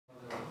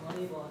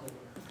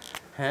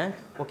হ্যাঁ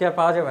ওকে আর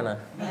পাওয়া যাবে না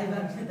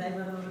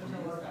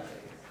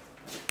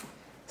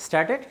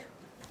started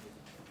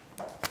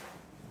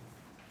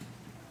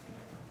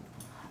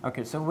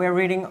okay so we're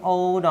reading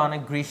ode on a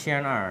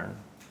Grecian urn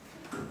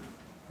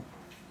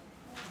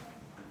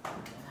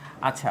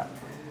আচ্ছা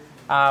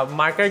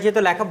মার্কার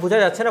যেহেতু লেখা বোঝা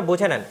যাচ্ছে না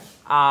বুঝে নেন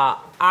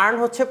আর্ন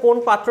হচ্ছে কোন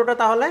পাত্রটা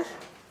তাহলে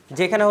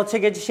যেখানে হচ্ছে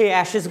গিয়ে সেই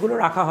অ্যাশেসগুলো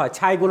রাখা হয়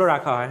ছাইগুলো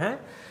রাখা হয় হ্যাঁ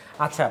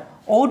আচ্ছা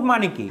ওড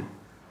মানে কি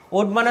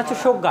ওড মানে হচ্ছে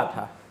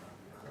শোকগাথা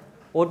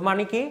ওড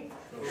মানে কি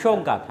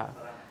শোকগাথা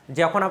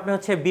যখন আপনি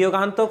হচ্ছে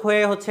বিয়োগান্তক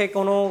হয়ে হচ্ছে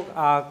কোনো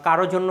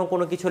কারোর জন্য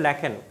কোনো কিছু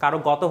লেখেন কারো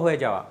গত হয়ে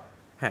যাওয়া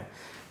হ্যাঁ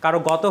কারো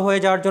গত হয়ে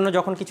যাওয়ার জন্য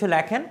যখন কিছু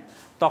লেখেন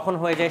তখন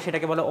হয়ে যায়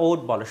সেটাকে বলে ওড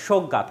বলে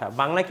শোকগাথা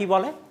বাংলা কি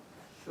বলে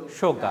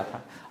শোকগাথা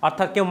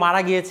অর্থাৎ কেউ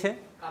মারা গিয়েছে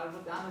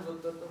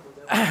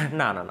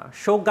না না না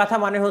শোকগাথা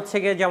মানে হচ্ছে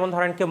গিয়ে যেমন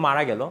ধরেন কেউ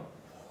মারা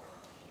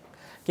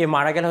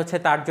গেল হচ্ছে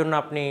তার জন্য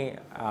আপনি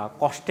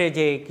কষ্টে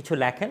যে কিছু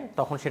লেখেন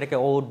তখন সেটাকে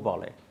ওড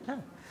বলে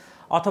হ্যাঁ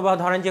অথবা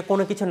ধরেন যে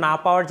কোনো কিছু না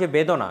পাওয়ার যে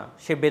বেদনা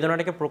সেই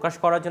বেদনাটাকে প্রকাশ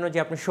করার জন্য যে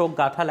আপনি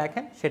শোকগাথা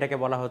লেখেন সেটাকে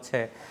বলা হচ্ছে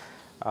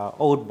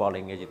ওড বলে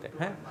ইংরেজিতে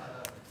হ্যাঁ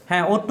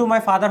হ্যাঁ ওড টু মাই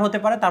ফাদার হতে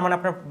পারে তার মানে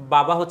আপনার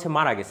বাবা হচ্ছে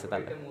মারা গেছে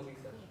তাহলে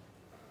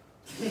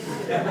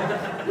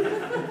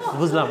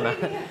বুঝলাম না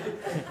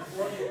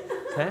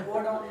হ্যাঁ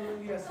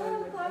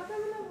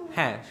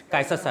হ্যাঁ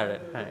কাইসার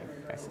স্যারের হ্যাঁ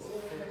কাইসার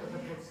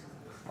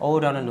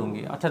ওড অন এ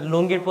লুঙ্গি অর্থাৎ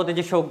লুঙ্গির প্রতি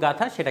যে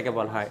শোকগাথা সেটাকে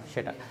বলা হয়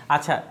সেটা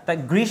আচ্ছা তা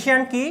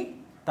গ্রিসিয়ান কি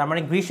তার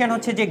মানে গ্রিসিয়ান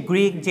হচ্ছে যে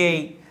গ্রিক যে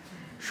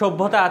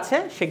সভ্যতা আছে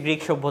সে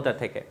গ্রিক সভ্যতা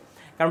থেকে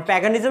কারণ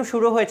প্যাগানিজম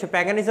শুরু হয়েছে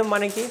প্যাগানিজম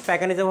মানে কি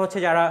প্যাগানিজম হচ্ছে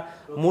যারা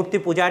মূর্তি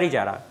পূজারী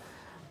যারা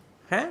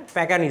হ্যাঁ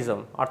প্যাগানিজম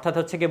অর্থাৎ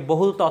হচ্ছে গিয়ে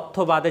বহুল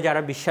তথ্যবাদে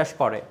যারা বিশ্বাস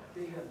করে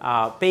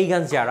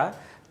পেইগানস যারা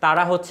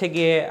তারা হচ্ছে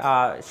গিয়ে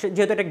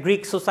যেহেতু এটা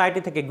গ্রিক সোসাইটি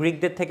থেকে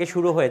গ্রিকদের থেকে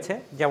শুরু হয়েছে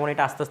যেমন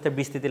এটা আস্তে আস্তে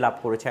বিস্তৃতি লাভ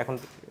করেছে এখন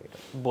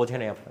বোঝে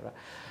নেই আপনারা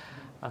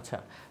আচ্ছা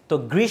তো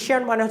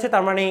গ্রিসিয়ান মানে হচ্ছে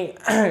তার মানে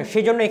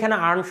সেই জন্য এখানে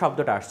আর্ন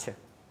শব্দটা আসছে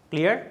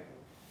ক্লিয়ার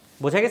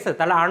বোঝা গেছে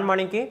তাহলে আর্ন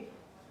মানে কি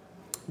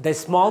the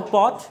small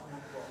pot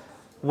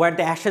war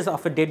the Ashes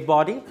of a dead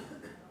body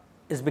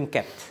is being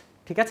kept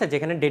ঠিক আছে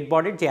যেখানে ডেড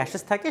বডির যে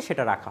অ্যাশেস থাকে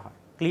সেটা রাখা হয়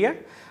ক্লিয়ার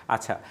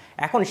আচ্ছা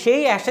এখন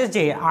সেই অ্যাশেস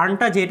যে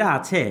আর্নটা যেটা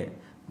আছে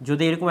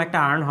যদি এরকম একটা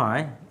আর্ন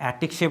হয়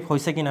অ্যাটিক শেপ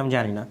হয়েছে কিনা আমি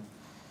জানি না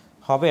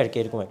হবে আর কি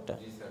এরকম একটা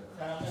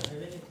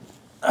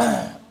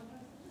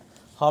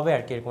হবে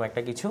আর কি এরকম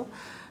একটা কিছু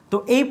তো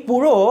এই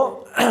পুরো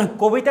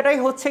কবিতাটাই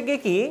হচ্ছে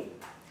গিয়ে কি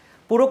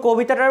পুরো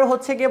কবিতাটার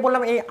হচ্ছে গিয়ে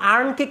বললাম এই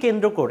আর্নকে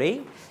কেন্দ্র করেই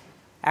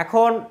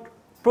এখন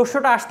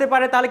প্রশ্নটা আসতে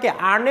পারে তাহলে কি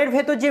আর্নের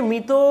ভেতর যে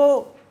মৃত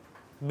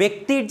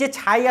ব্যক্তির যে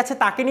ছাই আছে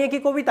তাকে নিয়ে কি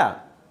কবিতা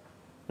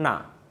না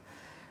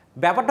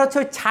ব্যাপারটা হচ্ছে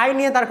ওই ছাই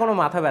নিয়ে তার কোনো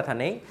মাথা ব্যথা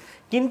নেই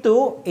কিন্তু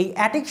এই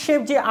অ্যাটিক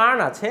শেপ যে আর্ন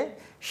আছে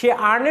সে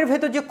আর্নের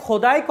ভেতর যে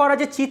খোদাই করা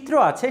যে চিত্র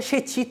আছে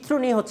সেই চিত্র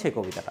নিয়ে হচ্ছে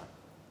কবিতাটা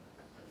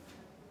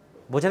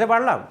বোঝাতে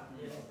পারলাম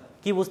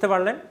কি বুঝতে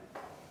পারলেন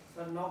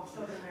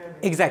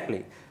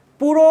এক্স্যাক্টলি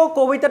পুরো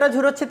কবিতাটা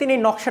জুড়ে হচ্ছে তিনি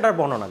নকশাটার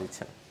বর্ণনা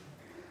দিচ্ছেন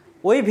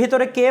ওই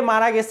ভেতরে কে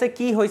মারা গেছে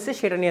কি হয়েছে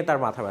সেটা নিয়ে তার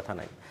মাথা ব্যথা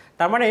নাই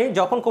তার মানে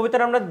যখন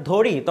কবিতাটা আমরা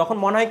ধরি তখন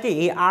মনে হয় কি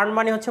এই আর্ন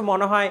মানে হচ্ছে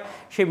মনে হয়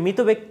সে মৃত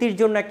ব্যক্তির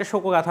জন্য একটা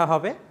শোকগাথা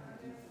হবে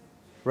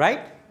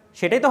রাইট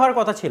সেটাই তো হওয়ার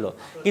কথা ছিল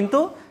কিন্তু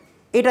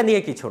এটা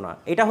নিয়ে কিছু না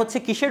এটা হচ্ছে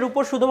কিসের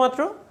উপর শুধুমাত্র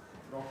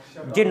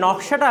যে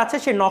নকশাটা আছে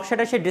সেই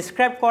নকশাটা সে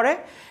ডিসক্রাইব করে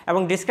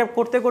এবং ডিসক্রাইব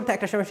করতে করতে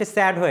একটা সময় সে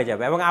স্যাড হয়ে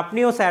যাবে এবং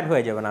আপনিও স্যাড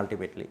হয়ে যাবেন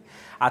আলটিমেটলি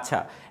আচ্ছা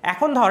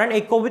এখন ধরেন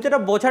এই কবিতাটা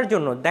বোঝার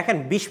জন্য দেখেন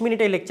 20 মিনিট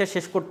এই লেকচার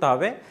শেষ করতে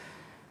হবে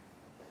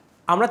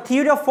আমরা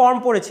থিওরি অফ ফর্ম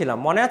পড়েছিলাম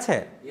মনে আছে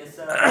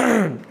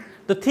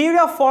তো থিওরি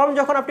অফ ফর্ম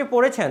যখন আপনি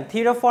পড়েছেন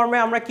থিওরি অফ ফর্মে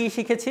আমরা কি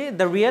শিখেছি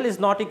the real is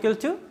not equal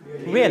to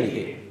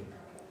reality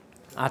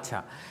আচ্ছা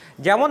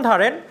যেমন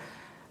ধরেন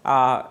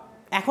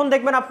এখন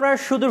দেখবেন আপনার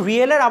শুধু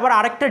রিয়েলের আবার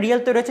আরেকটা রিয়েল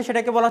তৈরি হচ্ছে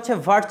সেটাকে বলা হচ্ছে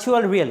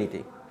ভার্চুয়াল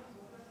রিয়েলিটি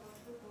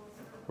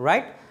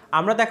রাইট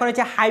আমরা তো এখন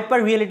হচ্ছে হাইপার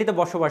রিয়েলিটিতে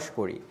বসবাস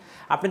করি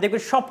আপনি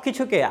দেখবেন সব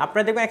কিছুকে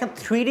আপনারা দেখবেন এখন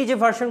 3D যে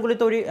ভার্সনগুলি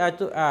তৈরি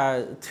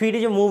 3D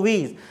যে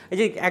মুভিজ এই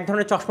যে এক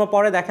ধরনের চশমা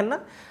পরে দেখেন না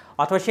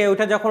অথবা সে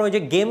ওইটা যখন ওই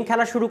যে গেম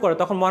খেলা শুরু করে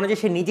তখন মনে হয় যে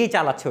সে নিজেই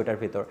চালাচ্ছে ওইটার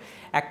ভিতর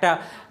একটা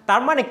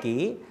তার মানে কি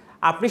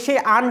আপনি সেই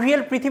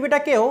আনরিয়েল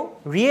পৃথিবীটাকেও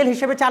রিয়েল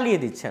হিসেবে চালিয়ে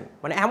দিচ্ছেন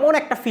মানে এমন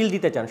একটা ফিল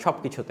দিতে চান সব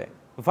কিছুতে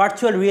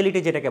ভার্চুয়াল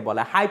রিয়েলিটি যেটাকে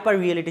বলে হাইপার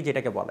রিয়েলিটি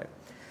যেটাকে বলে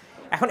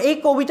এখন এই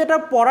কবিতাটা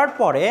পড়ার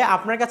পরে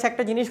আপনার কাছে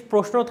একটা জিনিস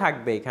প্রশ্ন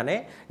থাকবে এখানে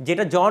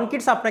যেটা জন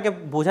কিটস আপনাকে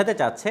বোঝাতে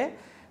চাচ্ছে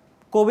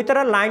কবিতার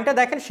লাইনটা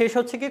দেখেন শেষ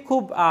হচ্ছে কি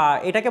খুব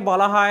এটাকে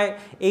বলা হয়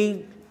এই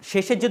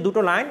শেষের যে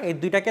দুটো লাইন এই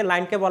দুইটাকে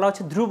লাইনকে বলা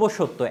হচ্ছে ধ্রুব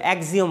সত্য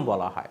অ্যাক্সিওম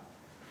বলা হয়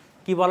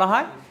কি বলা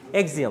হয়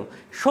অ্যাক্সিওম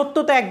সত্য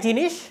তো এক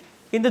জিনিস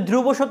কিন্তু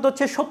ধ্রুব সত্য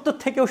হচ্ছে সত্যর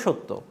থেকেও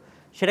সত্য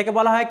সেটাকে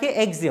বলা হয় কি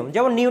এক্সিওম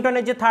যেমন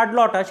নিউটনের যে থার্ড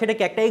লটা সেটা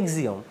কি একটা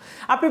এক্সিওম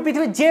আপনি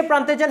পৃথিবীর যে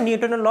প্রান্তে যান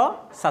নিউটনের ল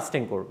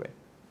সাস্টেন করবে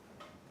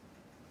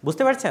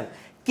বুঝতে পারছেন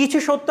কিছু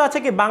সত্য আছে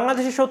কি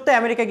বাংলাদেশের সত্য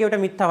আমেরিকা গিয়ে ওটা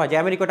মিথ্যা হয় যে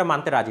আমেরিকা ওটা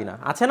মানতে রাজি না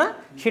আছে না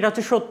সেটা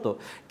হচ্ছে সত্য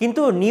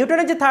কিন্তু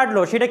নিউটনের যে থার্ড ল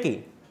সেটা কি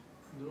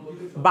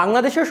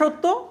বাংলাদেশেও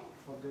সত্য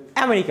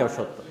আমেরিকাও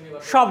সত্য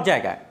সব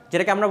জায়গায়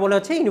যেটাকে আমরা বলে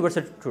হচ্ছে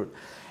ইউনিভার্সাল ট্রুথ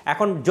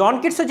এখন জন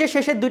কিটসও যে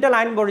শেষের দুইটা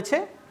লাইন বলেছে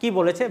কি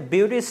বলেছে,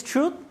 beauty is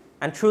truth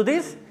and truth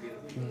is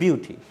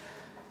beauty.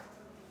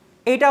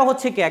 এটা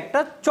হচ্ছে কি একটা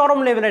চরম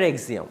লেভেলের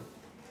এক্সিয়ম,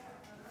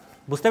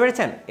 বুঝতে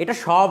পেরেছেন? এটা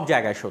সব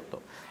জায়গায় সত্য।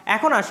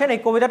 এখন আসেন এই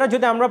কবিতাটা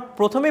যদি আমরা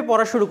প্রথমেই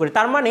পড়া শুরু করি,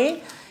 তার মানে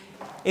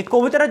এই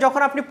কবিতাটা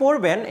যখন আপনি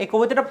পড়বেন, এই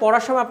কবিতাটা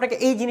পড়ার সময় আপনাকে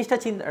এই জিনিসটা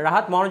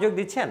রাহাত মনোযোগ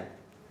দিচ্ছেন?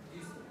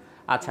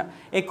 আচ্ছা,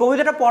 এই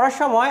কবিতাটা পড়ার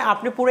সময়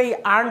আপনি পুরো এই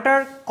আর্নটার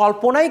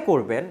কল্পনাই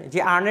করবেন যে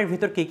আর্নের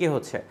ভিতর কী কী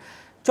হচ্ছে।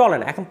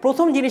 চলেন এখন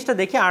প্রথম জিনিসটা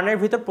দেখি আর্নের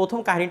ভিতর প্রথম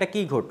কাহিনীটা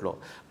কী ঘটলো।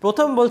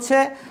 প্রথম বলছে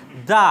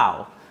দাও।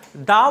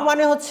 দাও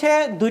মানে হচ্ছে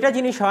দুইটা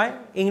জিনিস হয়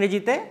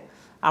ইংরেজিতে।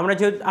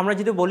 আমরা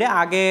যদি বলি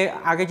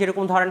আগে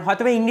যেরকম ধরেন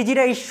হয়তো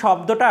ইংরেজিরা এই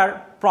শব্দটার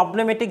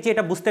প্রবলেমেটিক যে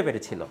এটা বুঝতে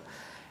পেরেছিল।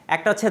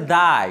 একটা হচ্ছে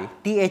দায়,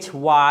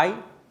 THY,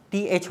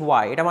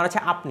 এটা মানে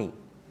হচ্ছে আপনি।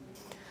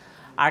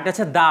 আর একটা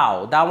হচ্ছে দাও,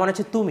 দাও মানে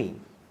হচ্ছে তুমি,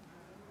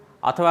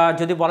 অথবা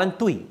যদি বলেন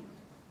তুই,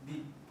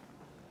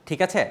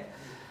 ঠিক আছে?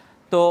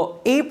 তো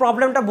এই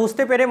প্রবলেমটা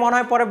বুঝতে পেরে মনে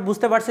হয় পরে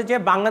বুঝতে পারছে যে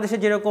বাংলাদেশে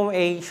যেরকম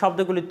এই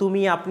শব্দগুলি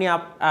তুমি, আপনি,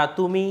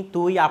 তুমি,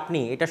 তুই,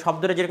 আপনি, এটা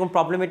শব্দটা যেরকম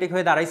প্রবলেমেটিক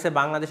হয়ে দাঁড়াইছে,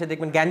 বাংলাদেশে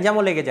দেখবেন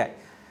গ্যাঞ্জামও লেগে যায়।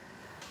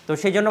 তো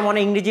সেই জন্য মনে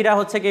ইংরেজিরা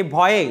হচ্ছে কি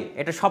ভয়ে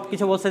এটা সব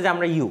কিছু বলছে যে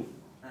আমরা ইউ,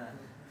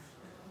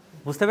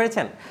 বুঝতে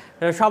পেরেছেন?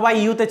 সবাই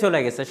ইউতে চলে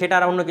গেছে, সেটা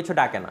আর অন্য কিছু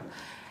ডাকে না।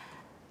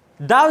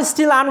 দাও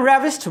স্টিল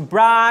আনরাভিশড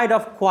ব্রাইড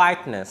অফ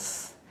কোয়াইটনেস,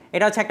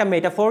 এটা হচ্ছে একটা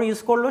মেটাফোর ইউজ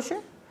করলো সে।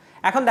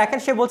 এখন দেখেন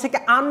সে বলছে কি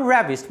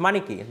আনরাভিশড মানে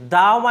কি,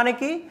 দাও মানে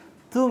কি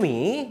তুমি,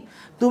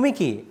 তুমি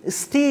কি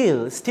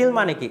স্টিল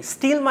মানে কি,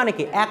 স্টিল মানে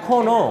কি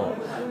এখনো,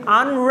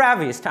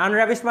 আনরাভিশড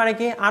মানে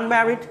কি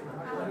আনম্যারিড,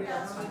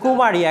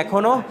 কুমারী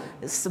এখনো,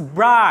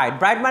 ব্রাইড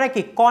মানে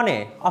কি কনে,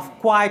 অফ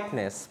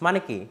কোয়াইটনেস মানে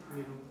কি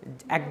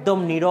একদম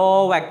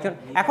নীরব একজন।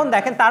 এখন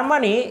দেখেন তার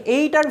মানে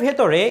এইটার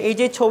ভেতরে, এই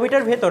যে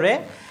ছবিটার ভেতরে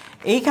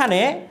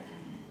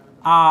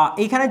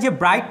এইখানে যে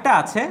ব্রাইডটা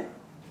আছে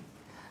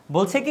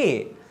বলছে কি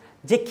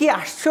যে কি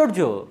আশ্চর্য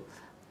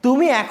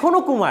তুমি এখনো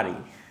কুমারী,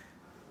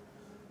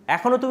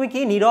 এখনো তুমি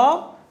কি নীরব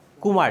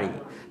কুমারী।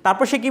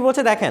 তারপর সে কি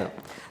বলছে দেখেন,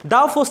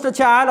 দাও foster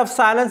child of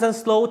silence and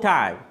slow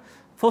time.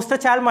 Foster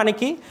child মানে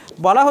কি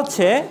বলা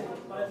হচ্ছে,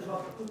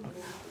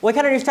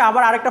 ওইখানে নিশ্চয়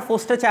আবার আরেকটা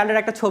ফোস্টার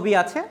চাইল্ডের একটা ছবি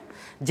আছে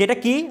যেটা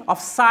কি অফ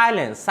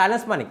সাইলেন্স,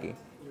 সাইলেন্স মানে কি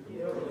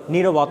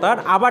নীরবতার।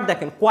 আবার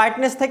দেখেন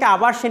কোয়াইটনেস থেকে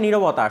আবার সে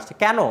নীরবতা আসছে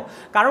কেন,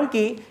 কারণ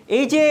কি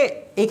এই যে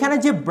এখানে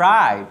যে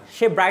ব্রাইড,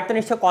 সে ব্রাইড তো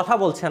নিশ্চয় কথা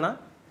বলছে না,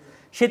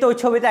 সে তো ওই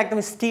ছবিতে একদম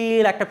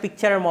স্টিল একটা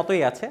পিকচারের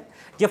মতোই আছে।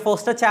 যে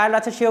ফোস্টার চাইল্ড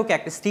আছে সেও কি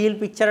একটা স্টিল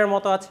পিকচারের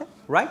মতো আছে,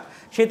 রাইট?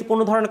 সে তো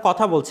কোনো ধরনের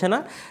কথা বলছে না।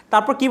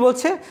 তারপর কি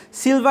বলছে,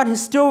 silver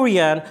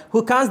historian who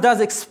কান্স does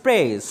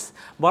express,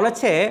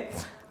 বলেছে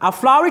আ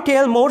ফ্লাওয়ারি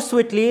টেল মোর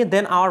সুইটলি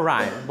দেন আওয়ার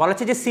রাইম।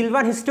 বলেছে যে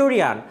সিলভার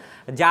হিস্টোরিয়ান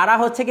যারা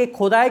হচ্ছে কি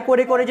খোদাই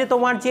করে করে যে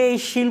তোমার যে এই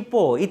শিল্প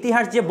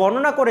ইতিহাস যে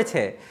বর্ণনা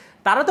করেছে,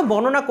 তারা তো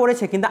বর্ণনা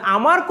করেছে কিন্তু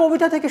আমার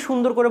কবিতা থেকে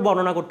সুন্দর করে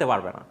বর্ণনা করতে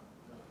পারবে না।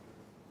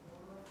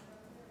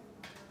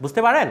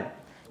 বুঝতে পারেন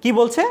কি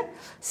বলছে,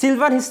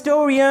 silver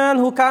historian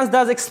who কান্স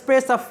does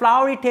express a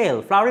flowery tell.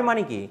 Flowery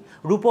মানে কি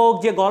রূপক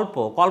যে গল্প,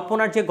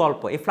 কল্পনার যে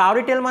গল্প। এই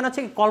ফ্লাওয়ারি টেল মানে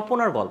হচ্ছে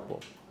কল্পনার গল্প,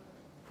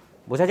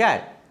 বোঝা যায়?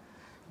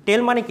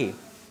 টেল মানে কি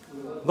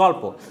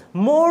গল্প।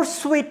 মোর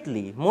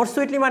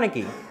সুইটলি মানে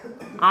কি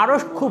আরও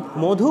খুব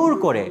মধুর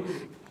করে,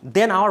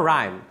 দেন আওয়ার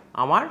রাইম,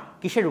 আমার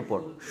কিসের উপর,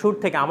 সুর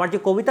থেকে, আমার যে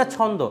কবিতার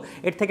ছন্দ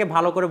এর থেকে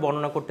ভালো করে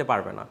বর্ণনা করতে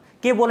পারবে না।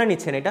 কে বলে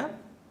নিচ্ছেন এটা?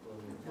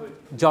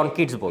 জন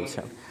কিটস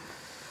বলছেন।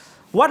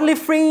 What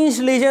fringe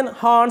legend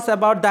haunts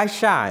about thy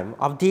shime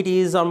of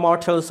deities or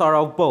mortals or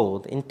of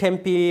both, in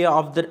Tempe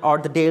or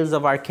the dales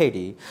of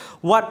Arcady?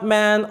 What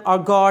man or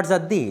gods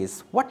are these?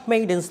 What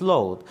maidens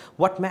loathe?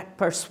 What mad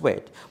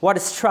persuade? What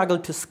struggle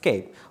to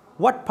escape?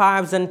 What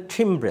pipes and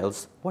timbrels?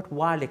 What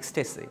wild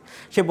ecstasy?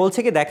 সে বলছে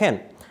কি দেখেন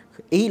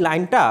এই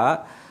লাইনটা,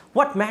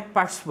 what mad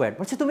persuade,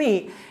 বলছে তুমি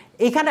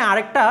এখানে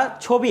আরেকটা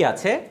ছবি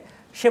আছে,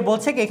 সে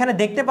বলছে কি এখানে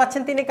দেখতে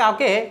পাচ্ছেন তিনি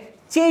কাউকে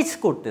চেজ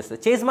করতেছে।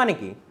 চেজ মানে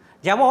কি,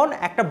 যেমন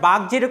একটা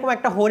বাঘ যেরকম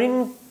একটা হরিণ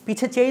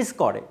পিছে চেজ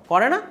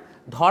করে না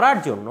ধরার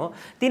জন্য,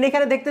 তিনি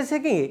এখানে দেখতেছে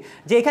কি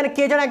যে এখানে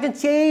কে যেন একজন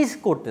চেজ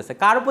করতেছে।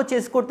 কার উপর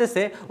চেজ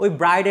করতেছে? ওই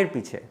ব্রাইডের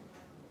পিছে,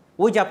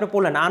 ওই যে আপনি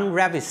বললেন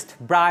আনরাভিশড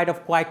ব্রাইড অফ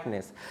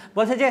কোয়াইটনেস।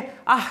 বলছে যে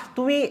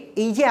তুমি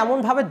এই যে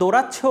এমনভাবে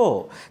দৌড়াচ্ছ।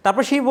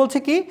 তারপর সেই বলছে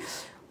কি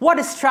হোয়াট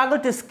স্ট্রাগল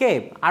টু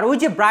স্কেপ। আর ওই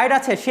যে ব্রাইড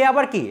আছে সে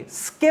আবার কি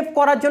স্কেপ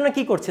করার জন্য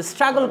কি করছে,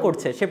 স্ট্রাগল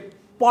করছে, সে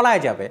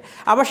পলায় যাবে।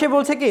 আবার সে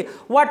বলছে কি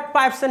হোয়াট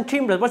পাইপস অ্যান্ড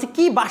ট্রিমবেলস, বলছে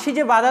কি বাঁশি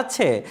যে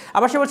বাজাচ্ছে।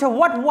 আবার সে বলছে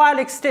হোয়াট ওয়াইল্ড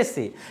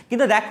এক্সটেসি,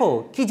 কিন্তু দেখো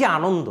কি যে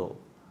আনন্দ।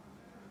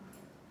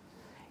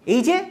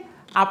 এই যে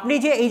আপনি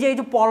যে এই যে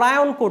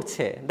পলায়ন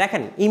করছে,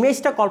 দেখেন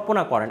ইমেজটা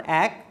কল্পনা করেন,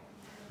 এক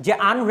যে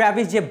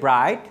আনরাভিশ যে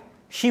bride,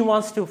 she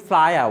wants to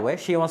fly away,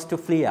 she wants to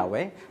flea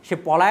away, সে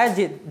পলায়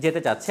যেতে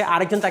চাচ্ছে,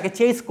 আরেকজন তাকে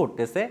চেজ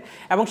করতেছে,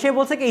 এবং সে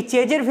বলছে কি এই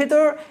চেজের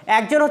ভেতর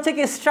একজন হচ্ছে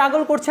কি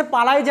স্ট্রাগল করছে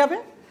পালায় যাবে,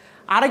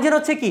 আরেকজন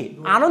হচ্ছে কি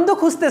আনন্দ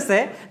খুঁজতেছে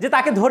যে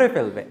তাকে ধরে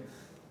ফেলবে।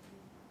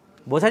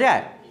 বোঝা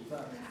যায়?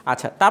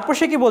 আচ্ছা, তারপর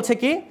সে কি বলছে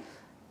কি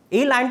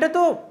এই লাইনটা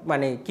তো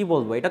মানে কি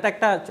বলবো, এটা তো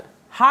একটা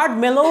হার্ড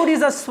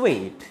মেলোডিজ আর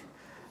সুইট।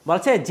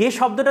 বলছে যে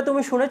শব্দটা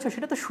তুমি শুনেছো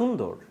সেটা তো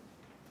সুন্দর,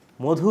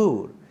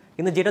 মধুর,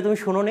 কিন্তু যেটা তুমি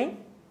শুনো নেই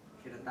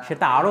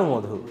সেটা আরও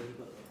মধুর।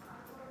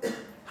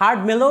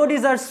 Hard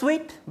melodies R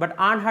sweet, but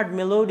unheard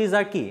melodies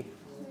আর কি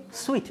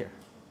সুইটার।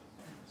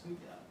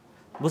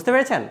 বুঝতে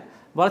পেরেছেন?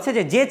 বলছে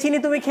যে চিনি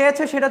তুমি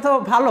খেয়েছো সেটা তো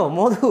ভালো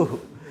মধু,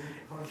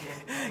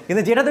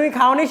 কিন্তু যেটা তুমি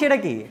খাওনি সেটা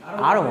কি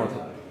আরও মধু।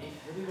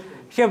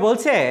 সে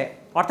বলছে,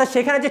 অর্থাৎ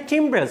সেখানে যে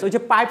টিম্ব্রেলস, ওই যে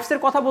পাইপসের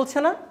কথা বলছে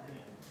না,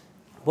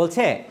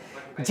 বলছে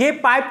যে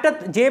পাইপটা,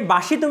 যে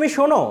বাঁশি তুমি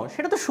শোনো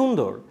সেটা তো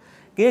সুন্দর,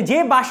 কিন্তু যে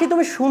বাঁশি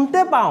তুমি শুনতে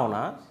পাও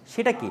না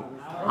সেটা কি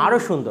আরও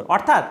সুন্দর।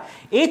 অর্থাৎ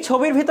এই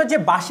ছবির ভিতর যে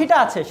বাঁশিটা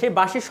আছে সেই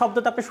বাঁশির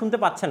শব্দটা আপনি শুনতে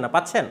পাচ্ছেন না,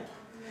 পাচ্ছেন?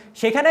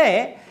 সেখানে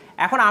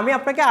এখন আমি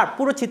আপনাকে আর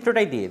পুরো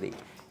চিত্রটাই দিয়ে দিই।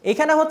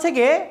 এখানে হচ্ছে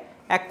গিয়ে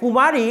এক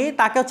কুমারী,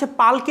 তাকে হচ্ছে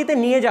পালকিতে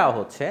নিয়ে যাওয়া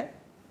হচ্ছে।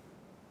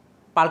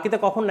 পালকিতে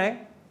কখন নেয়?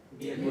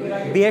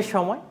 বিয়ের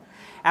সময়।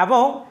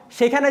 এবং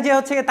সেখানে যে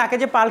হচ্ছে তাকে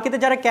যে পালকিতে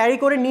যারা ক্যারি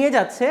করে নিয়ে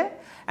যাচ্ছে,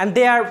 অ্যান্ড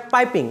দে আর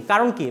পাইপিং,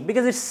 কারণ কি?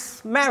 Because it's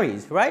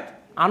marriage, right?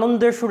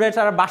 আনন্দের সুরে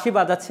তারা বাঁশি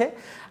বাজাচ্ছে।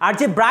 আর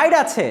যে ব্রাইড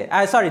আছে,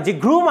 সরি, যে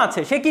গ্রুম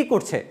আছে, সে কি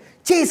করছে?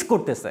 চেস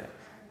করতেছে।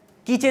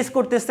 কি চেস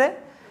করতেছে?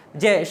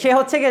 যে সে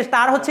হচ্ছে গিয়ে,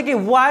 তার হচ্ছে কি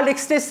ওয়াইল্ড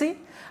এক্সটেসি।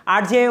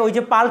 আর যে ওই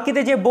যে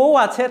পালকিতে যে বউ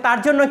আছে তার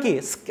জন্য কি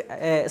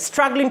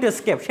স্ট্রাগলিং টু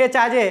এসকেপ। সে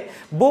চায় যে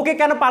বউকে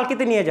কেন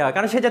পালকিতে নিয়ে যাওয়া,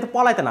 কারণ সে যাতে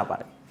পলাইতে না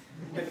পারে।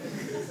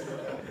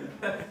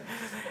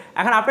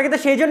 এখন আপনাকে তো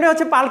সেই জন্য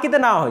হচ্ছে পালকিতে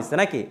নেওয়া হয়েছে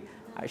নাকি?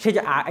 সে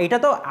এটা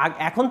তো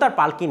এখন তার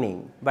পালকি নেই,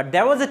 but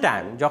there was A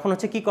time যখন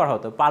হচ্ছে কি করা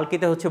হতো,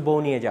 পালকিতে হচ্ছে বউ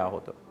নিয়ে যাওয়া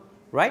হতো,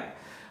 রাইট?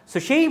 সো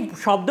সেই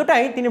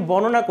শব্দটাই তিনি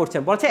বর্ণনা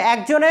করছেন। বলছে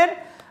একজনের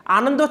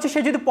আনন্দ হচ্ছে সে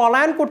যদি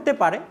পলায়ন করতে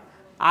পারে,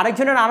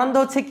 আরেকজনের আনন্দ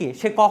হচ্ছে কি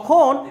সে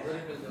কখন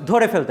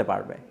ধরে ফেলতে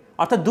পারবে।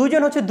 অর্থাৎ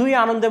দুইজন হচ্ছে দুই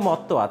আনন্দে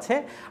মত্ত আছে।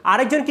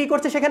 আরেকজন কি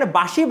করছে? সেখানে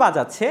বাঁশি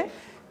বাজাচ্ছে,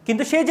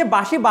 কিন্তু সেই যে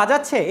বাঁশি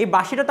বাজাচ্ছে এই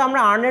বাঁশিটা তো আমরা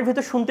আর্নের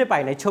ভেতর শুনতে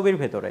পাই না, এই ছবির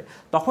ভেতরে।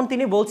 তখন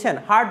তিনি বলছেন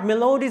হার্ড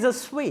মেলোডিজ আর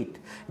সুইট,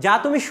 যা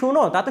তুমি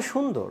শুনো তা তো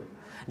সুন্দর।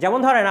 যেমন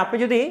ধরেন আপনি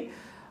যদি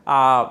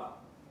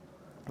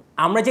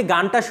আমরা যে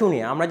গানটা শুনি,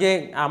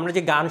 আমরা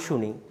যে গান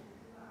শুনি,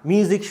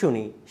 মিউজিক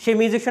শুনি, সেই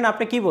মিউজিক শুনে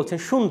আপনি কি বলছেন?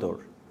 সুন্দর,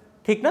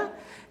 ঠিক না?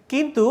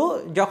 কিন্তু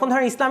যখন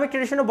ধরেন ইসলামিক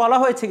ট্রেডিশনে বলা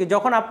হয়েছে কি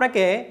যখন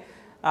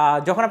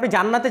আপনি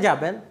জান্নাতে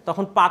যাবেন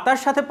তখন পাতার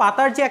সাথে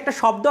পাতার যে একটা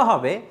শব্দ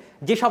হবে,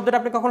 যে শব্দটা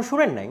আপনি কখনো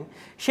শুনেন নাই,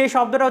 সেই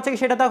শব্দটা হচ্ছে কি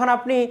সেটা তখন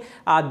আপনি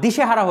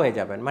দিশেহারা হয়ে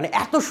যাবেন, মানে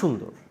এত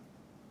সুন্দর।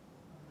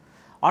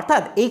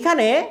 অর্থাৎ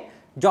এইখানে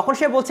যখন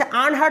সে বলছে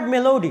আনহার্ড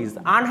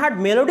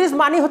মেলোডিজ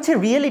মানে হচ্ছে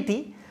রিয়েলিটি,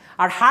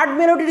 আর হার্ড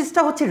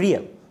মেলোডিজটা হচ্ছে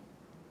রিয়েল।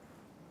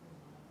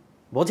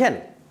 বোঝেন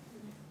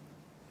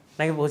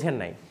নাকি বোঝেন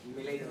নাই?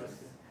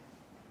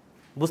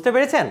 বুঝতে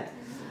পেরেছেন?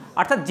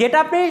 অর্থাৎ যেটা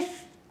আপনি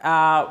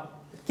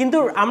কিন্তু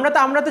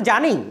আমরা তো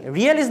জানি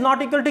real is not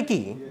equal to কি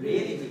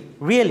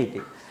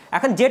রিয়েলিটি।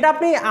 এখন যেটা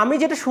আমি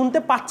যেটা শুনতে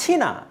পাচ্ছি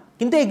না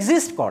কিন্তু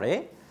এক্সিস্ট করে,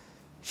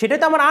 সেটাই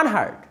তো আমার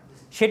আনহার্ড,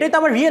 সেটাই তো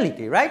আমার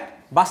রিয়েলিটি, রাইট?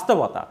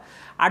 বাস্তবতা।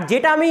 আর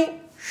যেটা আমি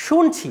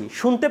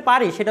শুনতে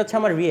পারি সেটা হচ্ছে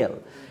আমার রিয়েল।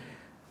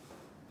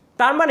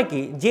 তার মানে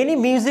কি, যিনি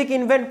মিউজিক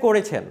ইনভেন্ট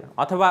করেছেন,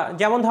 অথবা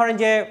যেমন ধরেন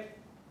যে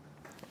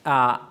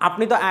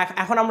আপনি তো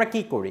এখন আমরা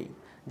কি করি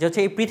যে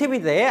হচ্ছে এই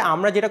পৃথিবীতে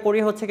আমরা যেটা করি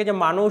হচ্ছে কি যে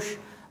মানুষ,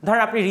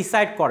 ধরেন আপনি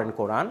রিসাইট করেন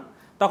কোরআন,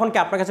 তখন কি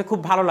আপনার কাছে খুব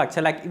ভালো লাগছে,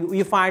 লাইক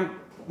ইউ ফাইন্ড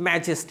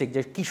ম্যাজেস্টিক,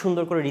 যে কি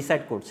সুন্দর করে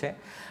রিসাইট করছে।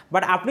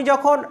 বাট আপনি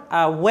যখন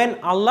when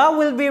Allah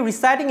will be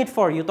reciting it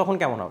for you, তখন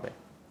কেমন হবে?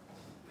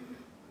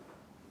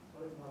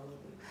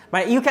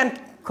 মানে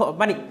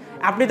মানে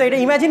আপনি তো এটা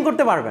ইমাজিন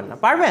করতে পারবেন না,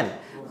 পারবেন?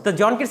 তো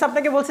জন কিটস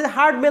আপনাকে বলছে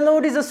হার্ড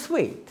মেলোডিজ আর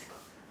সুইট,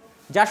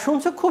 যা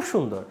শুনছো খুব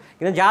সুন্দর,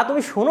 কিন্তু যা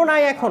তুমি শোনো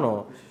নাই এখনো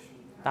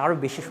তা আরও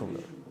বেশি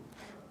সুন্দর।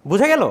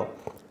 বুঝে গেল?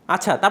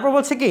 আচ্ছা, তারপর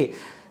বলছে কি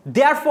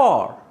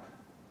দেয়ারফর,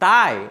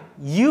 তাই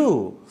you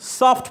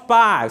soft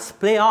parts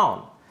play on.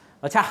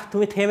 আচ্ছা,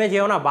 তুমি থেমে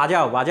যেও না,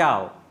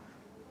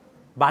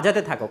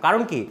 বাজাতে থাকো।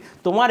 কারণ কি,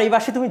 তোমার এই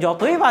বাঁশি তুমি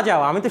যতই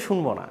বাজাও আমি তো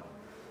শুনবো না।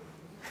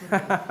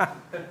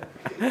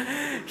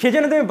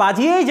 সেজন্য তুমি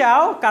বাজিয়েই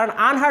যাও, কারণ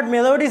unheard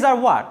melodies R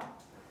what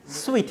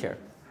sweater.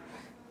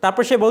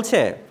 তারপর সে বলছে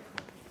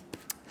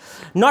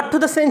নট টু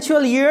দ্য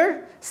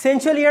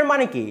সেন্সুয়াল ইয়ার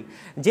মানে কি,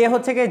 যে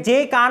হচ্ছে কি যে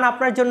কান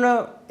আপনার জন্য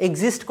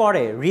এক্সিস্ট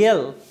করে,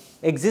 রিয়েল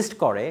এক্সিস্ট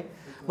করে,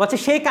 বলছে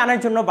সেই কানের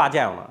জন্য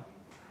বাজাও না,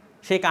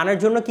 সেই কানের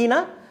জন্য কি না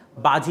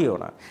বাজিও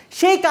না।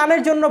 সেই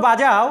কানের জন্য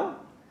বাজাও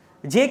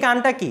যে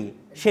কানটা কি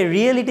সে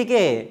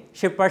রিয়েলিটিকে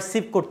সে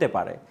পারসিভ করতে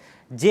পারে,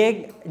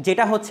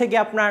 যেটা হচ্ছে কি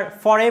আপনার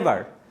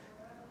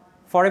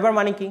ফরএভার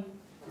মানে কি,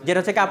 যেটা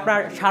হচ্ছে কি আপনার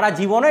সারা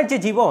জীবনের যে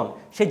জীবন,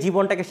 সেই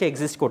জীবনটাকে সে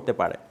এক্সিস্ট করতে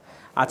পারে।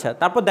 আচ্ছা,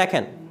 তারপর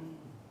দেখেন,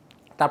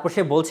 তারপর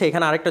সে বলছে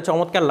এখানে আরেকটা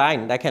চমৎকার লাইন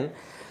দেখেন,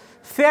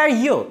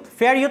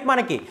 ফেয়ার ইউথ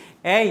মানে কি,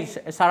 এই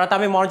সারাতে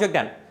আমি মনোযোগ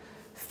দেন,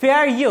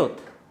 ফেয়ার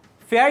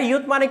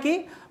ইউথ মানে কি,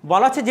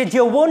 বলা হচ্ছে যে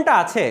যৌবনটা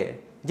আছে,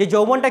 যে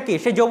যৌবনটা কি,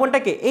 সেই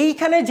যৌবনটাকে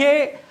এইখানে যে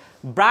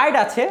ব্রাইড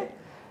আছে,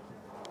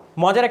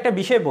 মজার একটা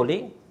বিষয় বলি,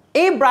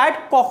 এই ব্রাইড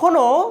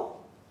কখনো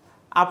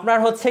আপনার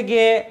হচ্ছে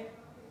গিয়ে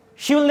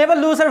she will never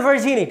lose her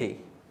virginity,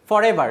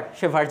 forever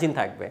say virgin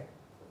থাকবে,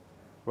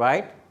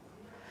 রাইট?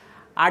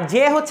 আর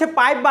যে হচ্ছে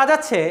পাইপ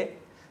বাজাচ্ছে,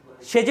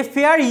 সে যে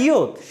ফেয়ার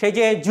ইউথ, সে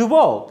যে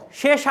যুবক,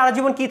 সে সারা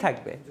জীবন কি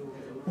থাকবে?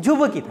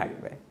 যুবকই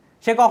থাকবে,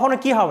 সে কখনো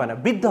কি হবে না,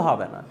 বৃদ্ধ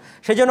হবে না।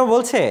 সেজন্য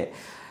বলছে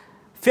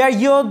fair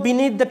youth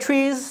beneath the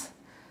trees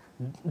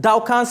thou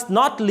canst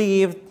not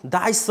leave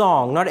thy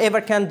song nor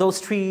ever can those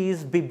trees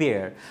be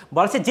bare।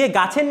 বলছে যে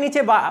গাছের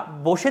নিচে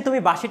বসে তুমি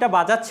বাঁশিটা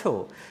বাজাচ্ছ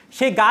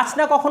সেই গাছ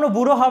না কখনো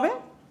বুড়ো হবে,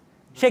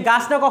 সেই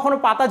গাছ না কখনো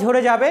পাতা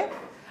ঝরে যাবে,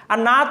 আর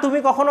না তুমি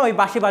কখনো ওই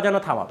বাঁশি বাজানো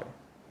থামাবে।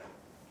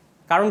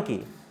 কারণ কি?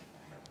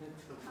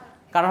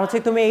 কারণ হচ্ছে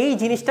তুমি এই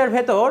জিনিসটার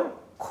ভেতর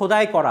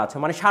খোদাই করা আছে,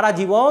 মানে সারা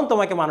জীবন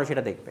তোমাকে মানুষ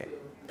এটা দেখবে।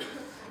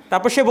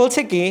 তারপর সে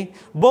বলছে কি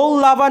bold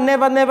lover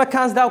never never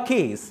canst thou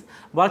kiss।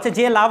 বলছে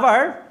যে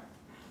লাভার,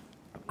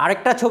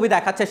 আরেকটা ছবি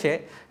দেখাচ্ছে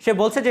সে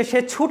বলছে যে সে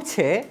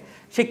ছুটছে,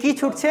 সে কি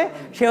ছুটছে,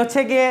 সে হচ্ছে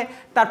গিয়ে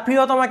তার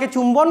প্রিয়তমাকে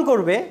চুম্বন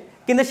করবে,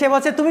 কিন্তু সে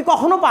বলছে তুমি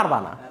কখনো পারবা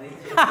না।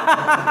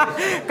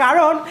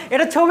 কারণ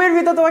এটা ছবির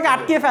ভিতর তোমাকে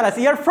আটকিয়ে ফেলাছে,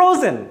 ইউ আর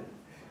ফ্রোজেন।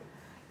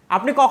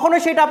 আপনি কখনো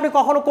সেটা আপনি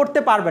কখনো করতে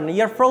পারবেন না,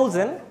 ইউ আর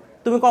ফ্রোজেন।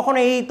 তুমি কখনো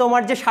এই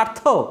তোমার যে স্বার্থ,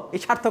 এই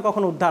স্বার্থ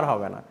কখনো উদ্ধার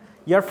হবে না,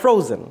 you R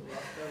frozen.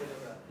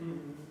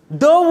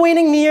 Though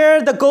winning near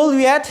the goal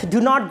yet do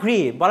not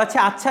grieve। বলাচ্ছে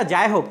আচ্ছা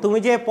যাই হোক, তুমি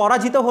যে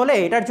পরাজিত হলে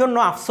এটার জন্য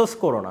আফসোস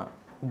করো না।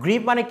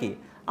 গ্রিভ মানে কি?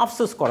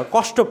 আফসোস করো,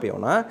 কষ্ট পেও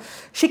না।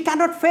 she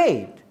cannot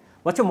fade।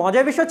 বলছে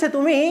মজার বিষয় হচ্ছে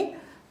তুমি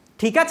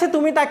ঠিক আছে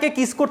তুমি তাকে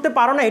কিস করতে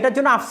পারো না, এটার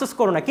জন্য আফসোস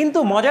করো না, কিন্তু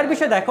মজার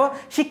বিষয় দেখো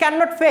she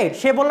cannot fade।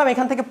 সে বললাম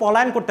এখান থেকে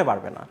পলায়ন করতে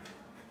পারবে না।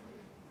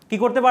 কি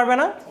করতে পারবে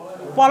না?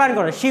 পলায়ন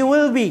করে। she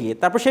will be।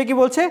 তারপর সে কি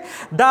বলছে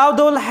thou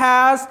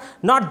has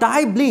not thy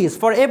bliss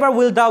forever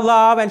will thou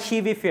love and she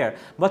be fair।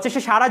 বলছে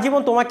সে সারা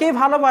জীবন তোমাকেই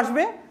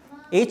ভালোবাসবে।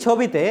 এই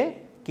ছবিতে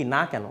কি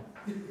না কেন?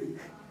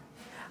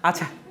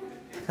 আচ্ছা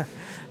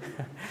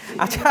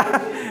আচ্ছা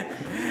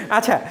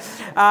আচ্ছা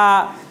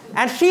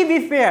and she be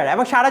fair,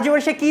 এবং সারা জীবন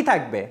সে কি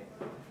থাকবে?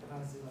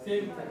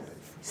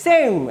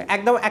 সেম,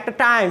 একদম একটা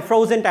টাইম,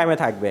 ফ্রোজেন টাইমে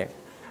থাকবে।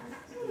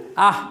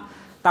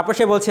 তারপর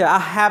সে বলছে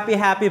হ্যাপি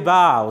হ্যাপি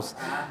বাউস।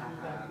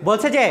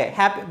 বলছে যে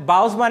হ্যাপি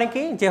বাউস মানে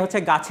কি? যে হচ্ছে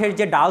গাছের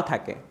যে ডাল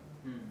থাকে,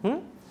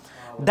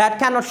 দ্যাট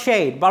ক্যানট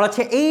শেড। বলা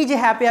হচ্ছে এই যে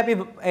হ্যাপি হ্যাপি,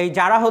 এই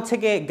যারা হচ্ছে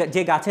গিয়ে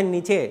যে গাছের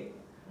নিচে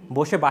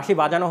বসে বাঁশি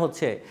বাজানো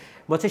হচ্ছে,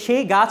 বলছে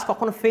সেই গাছ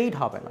কখনো ফেড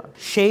হবে না,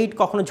 শেড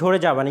কখনো ঝরে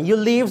যাবে না। You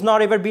leaves not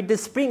ever bit the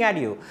spring at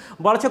you.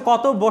 বলা হচ্ছে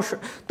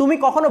তুমি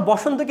কখনো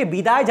বসন্তকে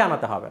বিদায়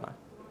জানাতে হবে না।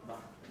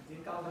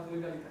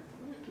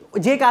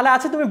 যে কালে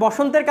আছে তুমি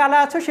বসন্তের কালে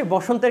আছো, সে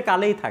বসন্তের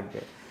কালেই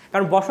থাকবে।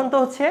 কারণ বসন্ত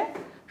হচ্ছে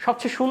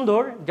সবচেয়ে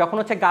সুন্দর, যখন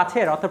হচ্ছে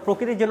গাছের অর্থাৎ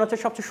প্রকৃতির জন্য হচ্ছে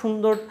সবচেয়ে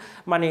সুন্দর,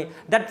 মানে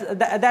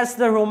that's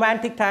the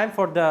romantic time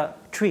for the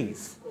trees.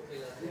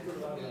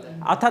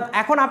 অর্থাৎ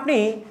এখন আপনি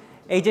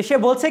এই যে সে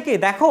বলছে কি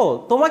দেখো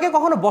তোমাকে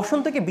কখনো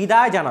বসন্তকে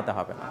বিদায় জানাতে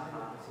হবে না,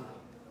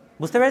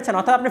 বুঝতে পেরেছেন?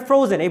 অর্থাৎ আপনি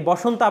ফ্রোজেন, এই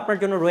বসন্ত আপনার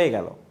জন্য রয়ে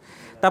গেল।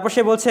 তারপর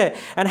সে বলছে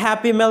অ্যান্ড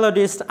হ্যাপি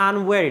মেলোডিস্ট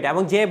আনওয়ারিড,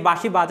 এবং যে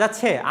বাঁশি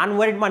বাজাচ্ছে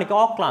আনওয়ারিড মানে কি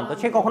অক্লান্ত,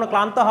 সে কখনো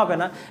ক্লান্ত হবে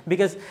না,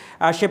 because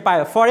say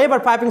for ever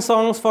piping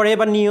songs for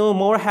ever new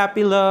more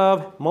happy love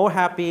more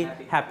happy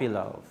happy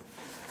লাভ।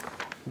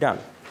 ডান।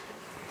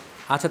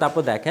 আচ্ছা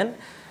তারপর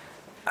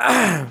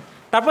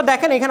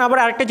দেখেন এখানে আবার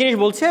আরেকটা জিনিস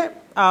বলছে,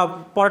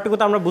 পরেরটুকু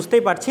তো আমরা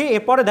বুঝতেই পারছি।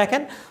 এরপরে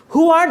দেখেন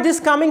হু আর this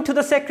coming to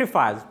the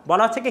sacrifice.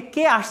 বলা হচ্ছে কি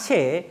কে আসছে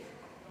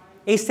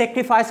এই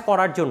স্যাক্রিফাইস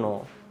করার জন্য।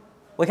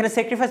 ওইখানে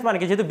স্যাক্রিফাইস মানে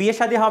কি? যেহেতু বিয়ে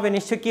শাদী হবে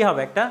নিশ্চয়ই কী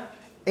হবে, একটা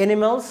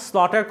অ্যানিমালস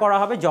স্লটার করা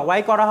হবে,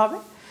 জবাই করা হবে।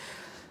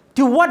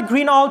 Two what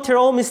green altar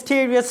O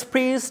mysterious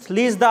priest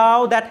lease দাও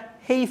দ্যাট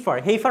হেইফার।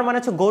 হেইফার মানে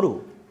হচ্ছে গরু,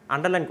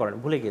 আন্ডারলাইন করেন,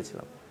 ভুলে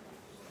গিয়েছিলাম।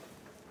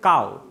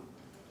 কাউ,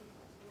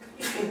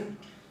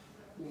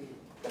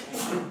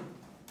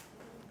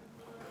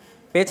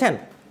 পেয়েছেন?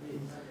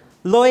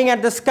 Lowing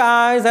at the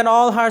skies and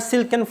all her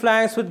silken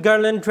flanks with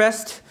garland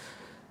dressed।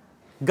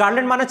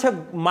 Garland মানে হচ্ছে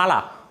মালা।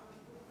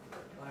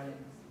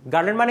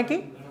 গার্ল্যান্ড মানে কি?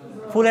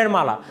 ফুলের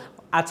মালা।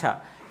 আচ্ছা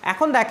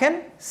এখন দেখেন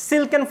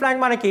সিল্কেন ফ্ল্যাঙ্ক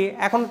মানে কি?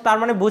 এখন তার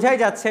মানে বোঝাই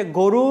যাচ্ছে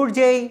গরুর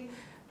যেই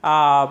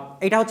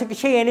এটা হচ্ছে কি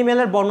সেই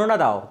অ্যানিমেলের বর্ণনা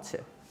দেওয়া হচ্ছে।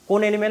 কোন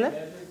অ্যানিমেলের?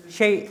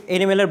 সেই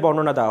অ্যানিমেলের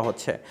বর্ণনা দেওয়া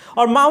হচ্ছে।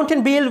 or mountain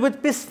built with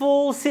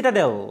peaceful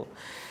citadel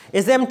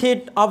is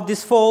emptied of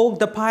this folk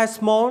the pious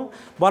mourn।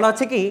 বলা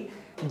হচ্ছে কি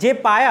যে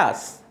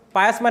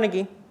পায়াস মানে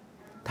কি?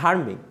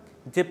 ধার্মিক।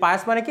 যে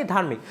পায়াস মানে কি?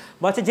 ধার্মিক।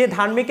 বলছে যে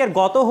ধার্মিকের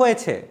গত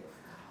হয়েছে,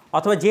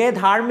 অথবা যে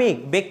ধার্মিক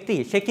ব্যক্তি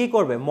সে কি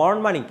করবে? মরণ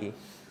মানে কি?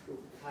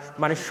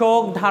 মানে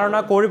শোক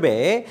ধারণা করবে।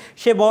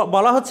 সে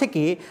বলা হচ্ছে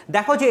কি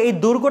দেখো যে এই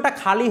দুর্গটা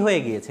খালি হয়ে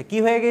গিয়েছে। কি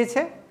হয়ে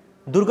গিয়েছে?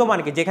 দুর্গ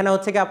মানে কি? যেখানে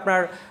হচ্ছে কি আপনার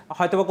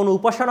হয়তোবা কোনো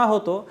উপাসনা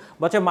হতো,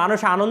 বলছে মানুষ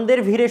আনন্দের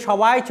ভিড়ে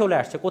সবাই চলে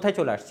আসছে। কোথায়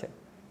চলে আসছে?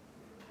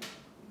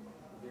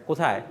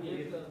 কোথায়?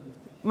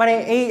 মানে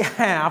এই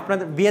হ্যাঁ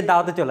আপনাদের বিয়ের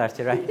দাওয়াতে চলে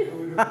আসছে, রাইট?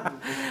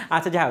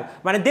 আচ্ছা যাই হোক,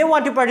 মানে they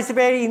want to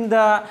participate in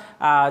the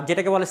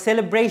যেটাকে বলে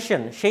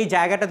সেলিব্রেশন, সেই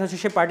জায়গাটাতে হচ্ছে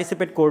সে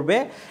পার্টিসিপেট করবে।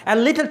 And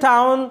little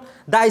town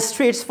the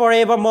streets for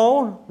ever more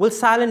will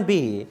silent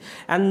B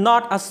and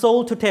not a soul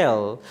to tell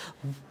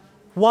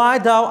Y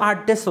দাও আর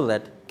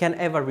ডেসোলেট ক্যান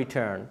এভার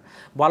রিটার্ন।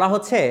 বলা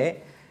হচ্ছে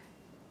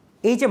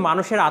এই যে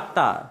মানুষের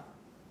আত্মা,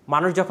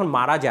 মানুষ যখন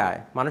মারা যায়,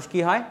 মানুষ কি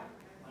হয়?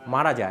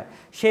 মারা যায়।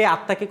 সেই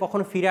আত্মাকে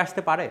কখনো ফিরে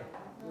আসতে পারে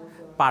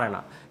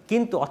না,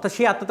 কিন্তু অর্থাৎ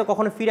সেই আত্মা তো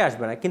কখনো ফিরে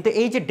আসবে না। কিন্তু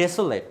এই যে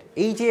ডেসোলেট,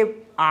 এই যে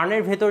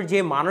আর্নের ভেতর যে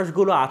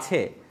মানুষগুলো আছে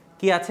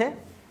কি আছে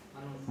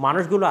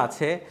মানুষগুলো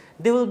আছে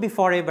they will be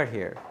for ever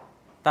here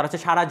তারা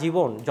হচ্ছে সারা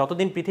জীবন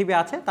যতদিন পৃথিবী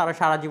আছে তারা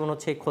সারা জীবন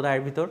হচ্ছে এই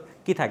খোদায়ের ভিতর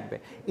কি থাকবে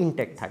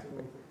ইনটেক্ট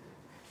থাকবে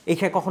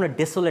এখানে কখনো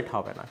ডেসোলেট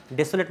হবে না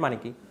ডেসোলেট মানে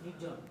কি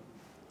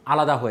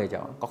আলাদা হয়ে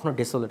যাওয়া কখনো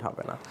ডেসোলেট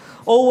হবে না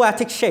ও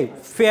অ্যাথিক shape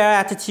fair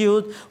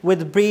attitude with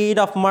breed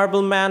of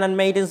marble man and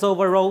maidens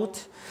over road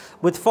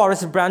with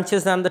forest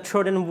branches and the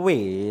trodden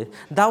way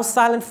thou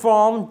silent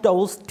form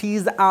dost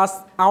tease us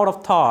out of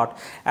thought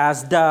as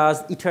does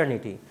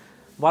eternity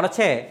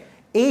বলেছে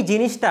এই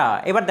জিনিসটা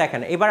এবার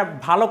দেখেন এবার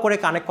ভালো করে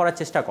connect করার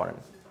চেষ্টা করেন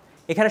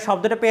এখানে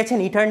শব্দটা পেয়েছেন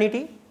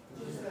ইটারনিটি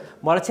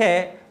বলেছে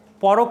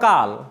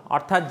পরকাল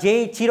অর্থাৎ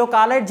যেই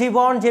চিরকালের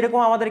জীবন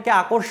যেরকম আমাদেরকে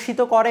আকর্ষিত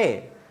করে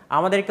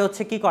আমাদেরকে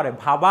হচ্ছে কি করে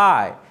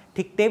ভাবায়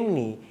ঠিক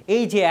তেমনি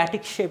এই যে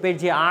অ্যাটিক শেপের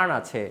যে আর্ন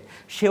আছে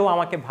সেও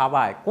আমাকে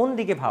ভাবায় কোন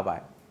দিকে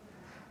ভাবায়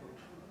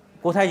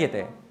কোথায়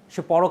যেতে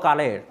সে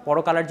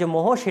পরকালের যে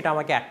মোহ সেটা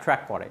আমাকে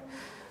অ্যাট্রাক্ট করে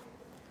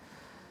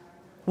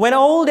when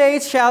old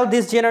age shall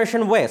this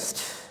generation waste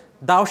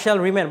thou shall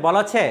remain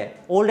বলা আছে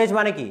ওল্ড এজ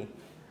মানে কি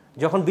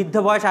যখন বৃদ্ধ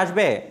বয়স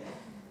আসবে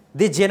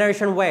this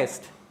generation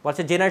waste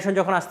বলছে জেনারেশন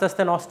যখন আস্তে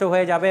আস্তে নষ্ট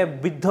হয়ে যাবে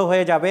বৃদ্ধ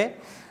হয়ে যাবে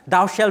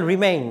thou shall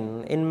remain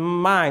in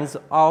minds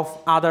of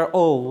other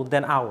old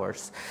than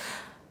ours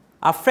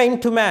a friend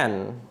to man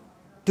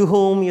to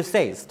whom you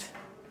sayest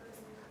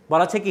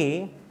বলা আছে কি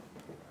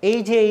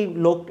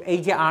এই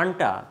যে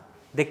আর্নটা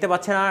দেখতে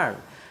পাচ্ছেন আর্ন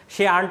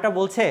সেই আর্নটা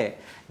বলছে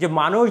যে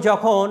মানুষ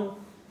যখন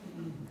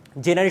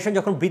জেনারেশন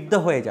যখন বৃদ্ধ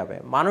হয়ে যাবে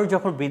মানুষ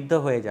যখন বৃদ্ধ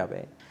হয়ে যাবে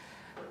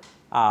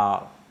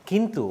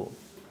কিন্তু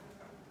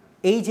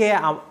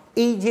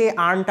এই যে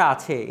আর্নটা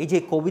আছে এই যে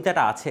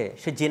কবিতাটা আছে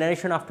সে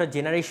জেনারেশন আফটার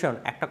জেনারেশন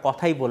একটা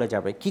কথাই বলে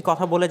যাবে কি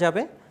কথা বলে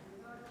যাবে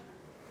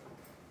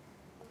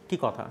কি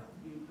কথা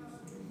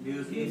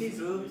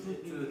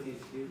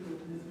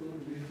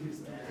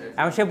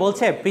এবং সে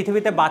বলছে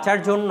পৃথিবীতে বাঁচার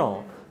জন্য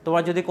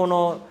তোমার যদি কোনো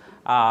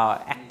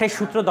একটাই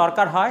সূত্র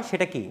দরকার হয়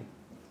সেটা কি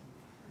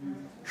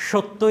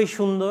সত্যই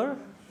সুন্দর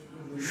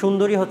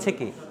সুন্দরী হচ্ছে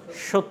কি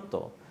সত্য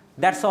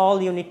that's all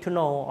you need to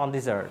know on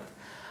this আর্থ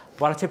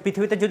বলা হচ্ছে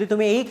পৃথিবীতে যদি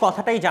তুমি এই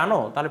কথাটাই জানো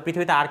তাহলে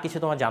পৃথিবীতে আর কিছু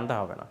তোমার জানতে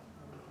হবে না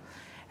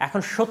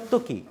এখন সত্য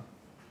কি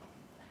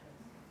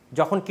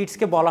যখন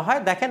কিডসকে বলা হয়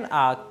দেখেন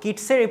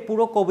কিডসের এই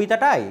পুরো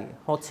কবিতাটাই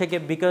হচ্ছে কি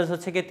বিকজ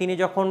হচ্ছে কি তিনি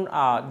যখন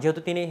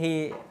যেহেতু তিনি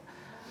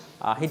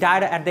he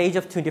died at the age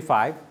of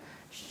 25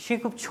 সে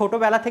খুব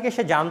ছোটোবেলা থেকে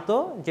সে জানতো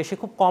যে সে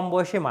খুব কম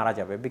বয়সে মারা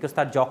যাবে বিকজ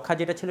তার যক্ষা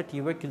যেটা ছিল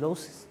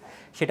টিউবারকিউলোসিস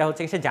সেটা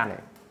হচ্ছে সে জানে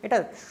এটা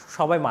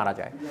সবাই মারা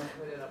যায়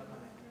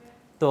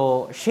তো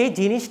সেই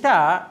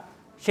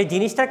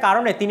জিনিসটার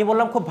কারণে তিনি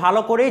বললাম খুব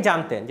ভালো করেই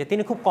জানতেন যে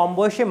তিনি খুব কম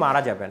বয়সে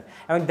মারা যাবেন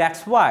এবং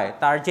দ্যাটস ওয়াই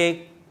তার যে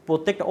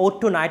প্রত্যেকটা ওড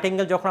টু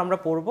নাইটিঙ্গেল যখন আমরা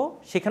পড়বো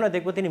সেখানেও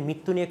দেখবো তিনি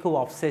মৃত্যু নিয়ে খুব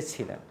অবসেস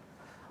ছিলেন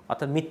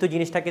অর্থাৎ মৃত্যু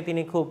জিনিসটাকে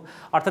তিনি খুব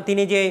অর্থাৎ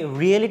তিনি যে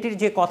রিয়েলিটির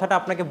যে কথাটা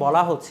আপনাকে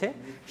বলা হচ্ছে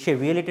সেই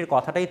রিয়েলিটির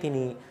কথাটাই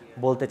তিনি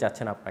বলতে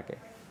চাচ্ছেন আপনাকে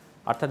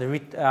অর্থাৎ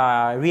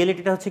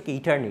রিয়েলিটিটা হচ্ছে কি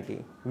ইটার্নিটি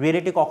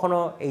রিয়েলিটি কখনো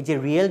এই যে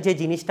রিয়েল যে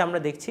জিনিসটা আমরা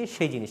দেখছি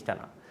সেই জিনিসটা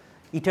না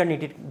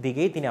ইটার্নিটির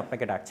দিকেই তিনি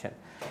আপনাকে ডাকছেন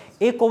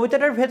এই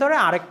কবিতাটার ভেতরে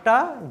আরেকটা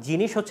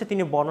জিনিস হচ্ছে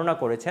তিনি বর্ণনা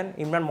করেছেন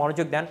ইমরান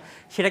মনোযোগ দেন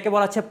সেটাকে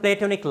বলা হচ্ছে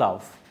প্লেটোনিক লাভ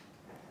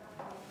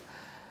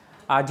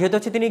আর যেহেতু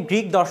হচ্ছে তিনি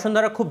গ্রিক দর্শন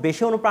দ্বারা খুব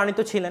বেশি অনুপ্রাণিত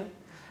ছিলেন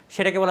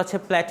সেটাকে বলা হচ্ছে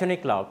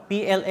প্ল্যাটোনিক লাভ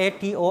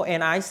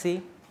PLATONIC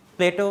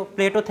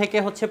প্লেটো থেকে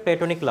হচ্ছে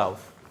প্লেটোনিক লাভ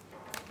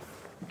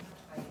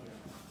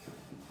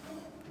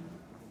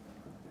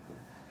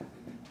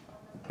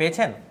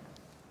পেয়েছেন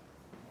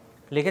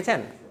লিখেছেন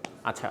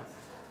আচ্ছা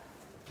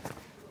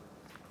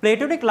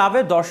প্লেটোনিক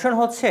লাভের দর্শন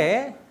হচ্ছে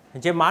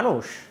যে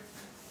মানুষ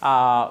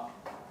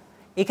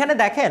এখানে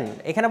দেখেন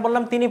এখানে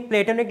বললাম তিনি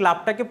প্লেটোনিক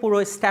লাভটাকে পুরো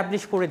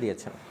এস্টাবলিশ করে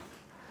দিয়েছেন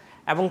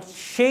এবং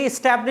সেই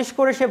এস্টাবলিশ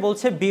করে সে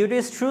বলছে beauty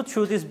is truth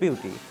truth is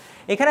beauty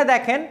এখানে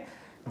দেখেন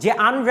যে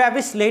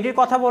আনর্যাবিস্ট লেডির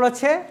কথা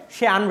বলেছে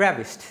সে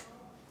আনর্যাবিস্ট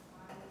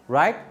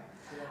রাইট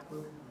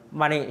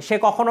মানে সে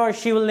কখনো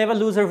she will never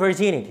loose her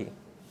virginity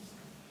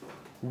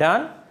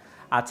ডান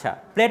আচ্ছা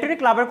প্লেটোনিক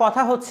লাভের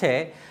কথা হচ্ছে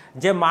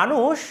যে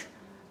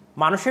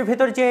মানুষের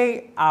ভিতর যে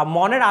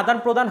মনের আদান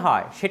প্রদান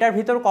হয় সেটার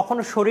ভিতর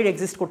কখনো শরীর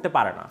এক্সিস্ট করতে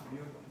পারে না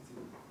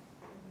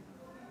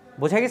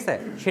বোঝা গেছে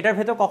সেটার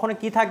ভিতর কখনো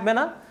কি থাকবে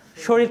না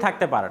শরীর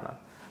থাকতে পারে না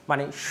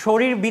মানে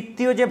শরীর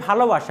বৃত্তীয় যে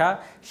ভালোবাসা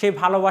সেই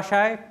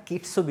ভালোবাসায়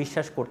কিডসও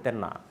বিশ্বাস করতেন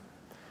না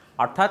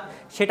অর্থাৎ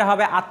সেটা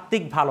হবে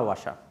আত্মিক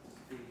ভালোবাসা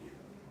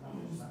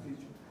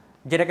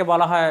যেটাকে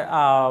বলা হয়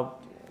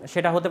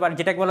সেটা হতে পারে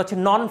যেটাকে বলা হচ্ছে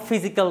নন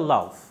ফিজিক্যাল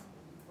লাভ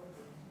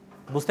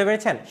বুঝতে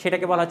পেরেছেন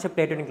সেটাকে বলা হচ্ছে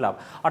প্লেটোনিক লাভ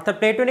অর্থাৎ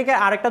প্লেটোনিকের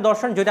আরেকটা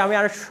দর্শন যদি আমি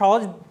আর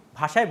সহজ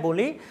ভাষায়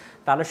বলি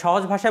তাহলে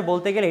সহজ ভাষায়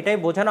বলতে গেলে এটাই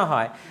বোঝানো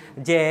হয়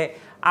যে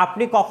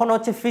আপনি কখনো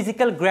হচ্ছে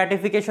ফিজিক্যাল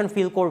গ্র্যাটিফিকেশন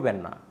ফিল করবেন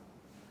না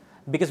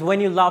because when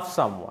you love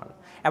someone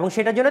এবং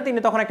সেটার জন্য তিনি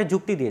তখন একটা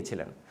যুক্তি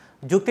দিয়েছিলেন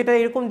যুক্তিটা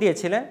এরকম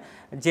দিয়েছিলেন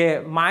যে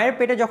মায়ের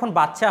পেটে যখন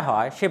বাচ্চা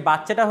হয় সে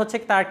বাচ্চাটা হচ্ছে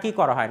তার কি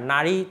করা হয়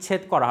নারী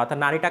ছেদ করা হয় তার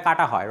নারীটা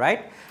কাটা হয়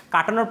রাইট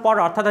কাটানোর পর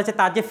অর্থাৎ হচ্ছে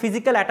তার যে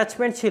ফিজিক্যাল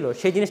অ্যাটাচমেন্ট ছিল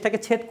সেই জিনিসটাকে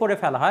ছেদ করে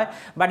ফেলা হয়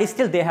বাট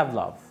স্টিল দে হ্যাভ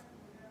লাভ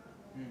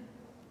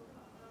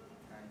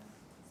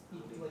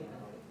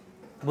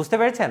বুঝতে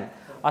পেরেছেন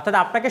অর্থাৎ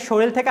আপনাকে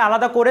শরীর থেকে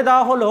আলাদা করে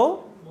দেওয়া হলো,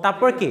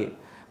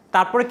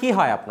 তারপরে কি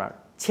হয় আপনার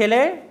ছেলে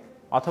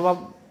অথবা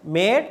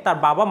মেয়ের তার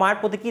বাবা মায়ের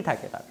প্রতি কি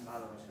থাকে, তার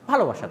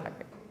ভালোবাসা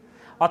থাকে।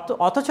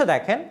 অথচ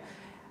দেখেন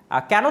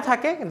কেন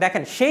থাকে,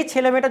 দেখেন সেই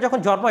ছেলে মেয়েটা যখন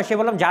জন্ম হয় সে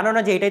বললাম জানো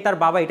না যে এটাই তার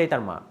বাবা এটাই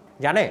তার মা,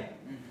 জানে?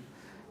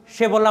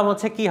 সে বললাম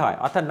হচ্ছে কি হয়,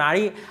 অর্থাৎ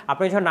নারী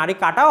আপনি যখন নারী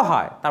কাটাও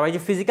হয় তারপরে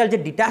যে ফিজিক্যাল যে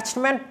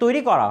ডিট্যাচমেন্ট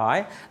তৈরি করা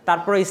হয়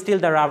তারপরে স্টিল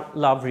দ্য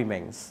লাভ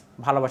রিমেইনস,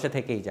 ভালোবাসা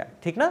থেকেই যায়,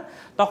 ঠিক না?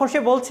 তখন সে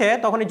বলছে,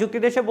 তখন এই যুক্তি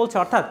দিয়ে সে বলছে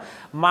অর্থাৎ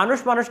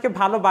মানুষকে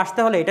ভালোবাসতে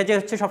হলে এটা যে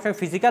হচ্ছে সবসময়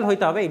ফিজিক্যাল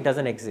হইতে হবে, ইট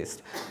ডাজন্ট এক্সিস্ট।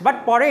 বাট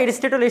পরে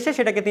এরিস্টটল এসে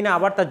সেটাকে তিনি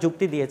আবার তার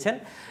যুক্তি দিয়েছেন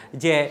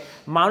যে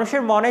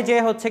মানুষের মনে যে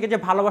হচ্ছে কি যে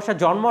ভালোবাসা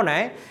জন্ম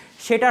নেয়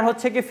সেটার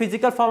হচ্ছে কি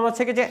ফিজিক্যাল ফর্ম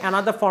হচ্ছে কি যে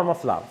অ্যানাদার ফর্ম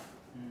অফ লাভ।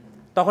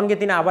 তখন গিয়ে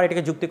তিনি আবার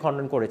এটাকে যুক্তি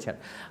খণ্ডন করেছেন।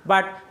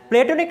 বাট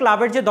প্লেটোনিক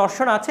লাভের যে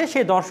দর্শন আছে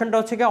সেই দর্শনটা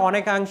হচ্ছে কি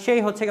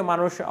অনেকাংশেই হচ্ছে কি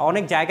মানুষ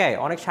অনেক জায়গায়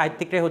অনেক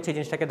সাহিত্যিকরাই হচ্ছে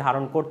জিনিসটাকে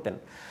ধারণ করতেন,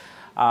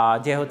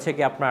 যে হচ্ছে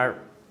কি আপনার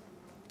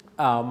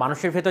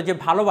মানুষের ভেতর যে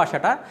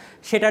ভালোবাসাটা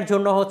সেটার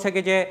জন্য হচ্ছে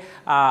কি যে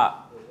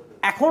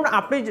এখন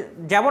আপনি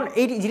যেমন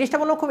এই জিনিসটা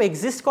মনে খুব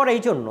এক্সিস্ট করে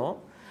এই জন্য,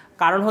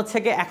 কারণ হচ্ছে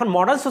কি এখন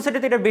মডার্ন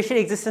সোসাইটিতে এটার বেশি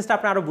এক্সিস্টেন্সটা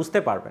আপনি আরও বুঝতে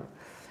পারবেন।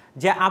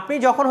 যে আপনি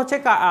যখন হচ্ছে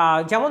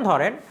যেমন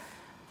ধরেন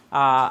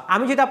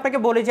আমি যদি আপনাকে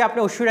বলি যে আপনি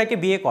ঐশ্বরিয়াকে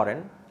বিয়ে করেন,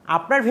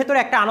 আপনার ভেতরে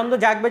একটা আনন্দ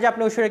জাগবে যে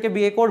আপনি ঐশ্বরিয়াকে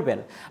বিয়ে করবেন,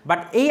 বাট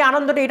এই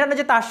আনন্দটা এটা না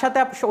যে তার সাথে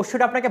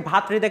ঐশ্বরিয়া আপনাকে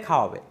ভাত রেঁধে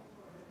খাওয়াবে।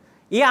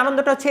 এই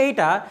আনন্দটা হচ্ছে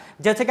এইটা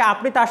যে হচ্ছে কি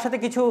আপনি তার সাথে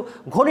কিছু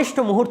ঘনিষ্ঠ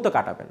মুহূর্ত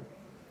কাটাবেন,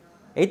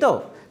 এই তো।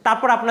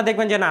 তারপর আপনার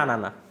দেখবেন যে না না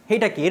না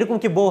এইটা কি, এরকম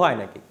কি বউ হয়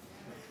নাকি,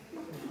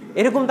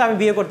 এরকম তো আমি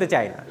বিয়ে করতে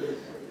চাই না।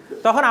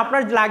 তখন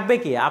আপনার লাগবে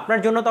কি, আপনার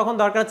জন্য তখন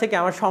দরকার হচ্ছে কি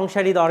আমার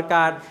সংসারই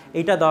দরকার,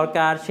 এইটা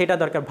দরকার সেটা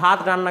দরকার, ভাত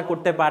রান্না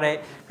করতে পারে,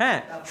 হ্যাঁ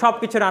সব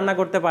কিছু রান্না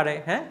করতে পারে,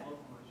 হ্যাঁ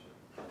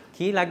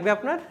কি লাগবে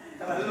আপনার,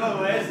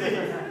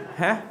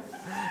 হ্যাঁ।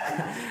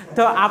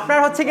 তো আপনার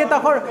হচ্ছে কি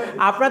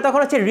তখন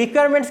হচ্ছে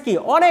রিকোয়ারমেন্টস কি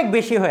অনেক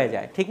বেশি হয়ে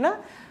যায়, ঠিক না?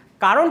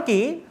 কারণ কি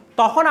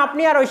তখন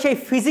আপনি আর ওই সেই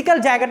ফিজিক্যাল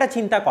জায়গাটা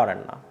চিন্তা করেন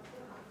না,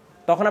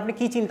 তখন আপনি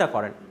কি চিন্তা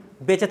করেন,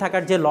 বেঁচে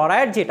থাকার যে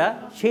লড়াইয়ের যেটা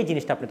সেই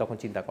জিনিসটা আপনি তখন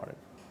চিন্তা করেন,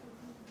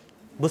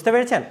 বুঝতে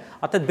পেরেছেন?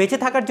 অর্থাৎ বেঁচে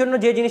থাকার জন্য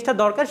যে জিনিসটা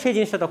দরকার সেই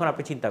জিনিসটা তখন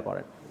আপনি চিন্তা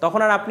করেন। তখন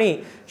আর আপনি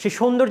সেই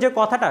সৌন্দর্যের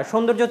কথাটা,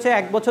 সৌন্দর্য হচ্ছে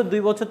 1 বছর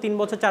 2 বছর 3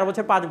 বছর 4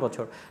 বছর 5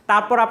 বছর,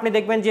 তারপর আপনি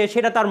দেখবেন যে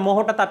সেটা তার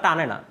মোহটা তার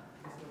টানে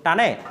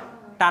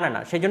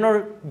না। সেই জন্য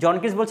জন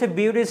কিটস বলছে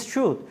beauty is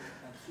truth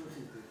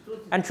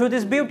and truth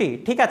is beauty,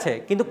 ঠিক আছে,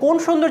 কিন্তু কোন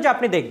সৌন্দর্য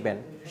আপনি দেখবেন,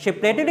 সে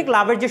প্লেটোনিক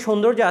লাভের যে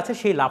সৌন্দর্য আছে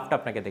সেই লাভটা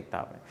আপনাকে দেখতে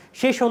হবে,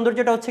 সেই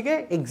সৌন্দর্যটা হচ্ছে গিয়ে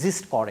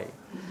এক্সিস্ট করে।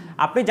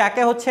 আপনি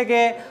যাকে হচ্ছে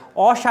গিয়ে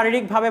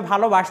অশারীরিকভাবে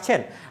ভালোবাসছেন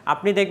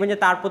আপনি দেখবেন যে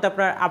তার প্রতি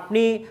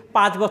আপনি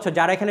 5 বছর,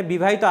 যারা এখানে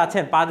বিবাহিত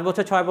আছেন 5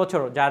 বছর 6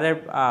 বছর, যাদের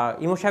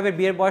ইমু সাহেবের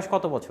বিয়ের বয়স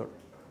কত বছর,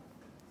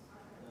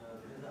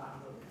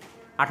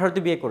 18তে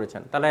বিয়ে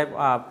করেছেন, তাহলে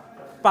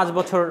 5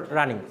 বছর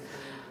রানিং।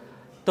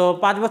 তো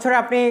 5 বছরে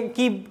আপনি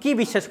কি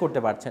বিশ্বাস করতে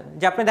পারছেন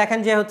যে আপনি দেখেন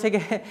যে হচ্ছে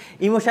গিয়ে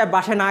ইমু সাহেব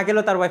বাসায় না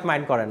গেলেও তার ওয়াইফ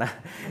মাইন্ড করে না।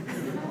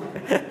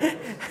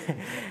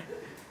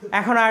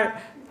 এখন আর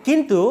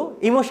কিন্তু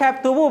ইমু সাহেব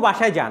তবুও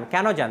বাসায় যান,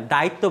 কেন যান?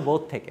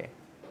 দায়িত্ববোধ থেকে।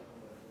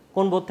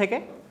 কোন বোধ থেকে?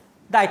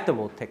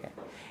 দায়িত্ববোধ থেকে।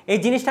 এই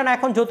জিনিসটা না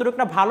এখন যতটুকু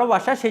না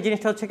ভালোবাসা, সেই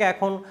জিনিসটা হচ্ছে কি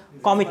এখন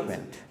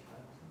কমিটমেন্ট,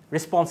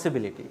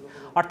 রেসপন্সিবিলিটি।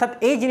 অর্থাৎ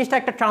এই জিনিসটা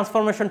একটা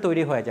ট্রান্সফরমেশন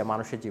তৈরি হয়ে যায়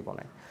মানুষের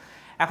জীবনে।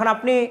 এখন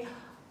আপনি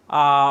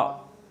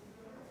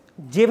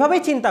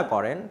যেভাবেই চিন্তা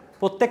করেন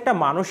প্রত্যেকটা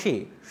মানুষই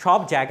সব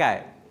জায়গায়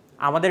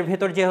আমাদের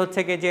ভেতর যে হচ্ছে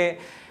কি যে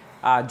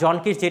জন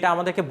কিটস যেটা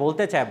আমাদেরকে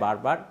বলতে চায়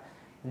বারবার,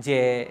 যে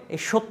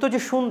এই সত্য যে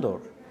সুন্দর,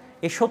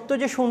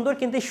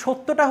 কিন্তু এই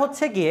সত্যটা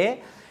হচ্ছে গিয়ে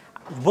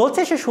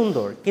বলছে সে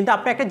সুন্দর, কিন্তু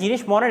আপনি একটা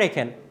জিনিস মনে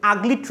রেখেন,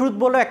 আগলি ট্রুথ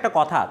বলেও একটা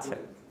কথা আছে,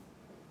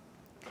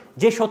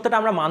 যে সত্যটা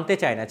আমরা মানতে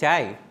চাই না,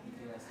 চাই,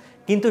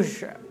 কিন্তু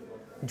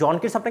জন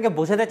কিটস আপনাকে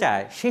বোঝাতে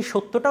চায় সেই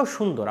সত্যটাও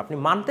সুন্দর, আপনি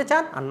মানতে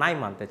চান আর নাই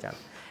মানতে চান।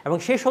 এবং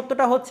সেই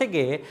সত্যটা হচ্ছে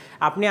গিয়ে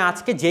আপনি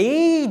আজকে যেই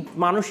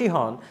মানুষই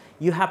হন,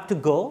 ইউ হ্যাভ টু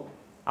গো,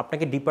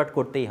 আপনাকে ডিপার্ট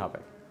করতেই হবে,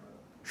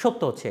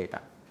 সত্য হচ্ছে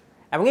এটা।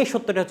 এবং এই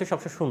সত্যটা হচ্ছে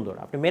সবচেয়ে সুন্দর,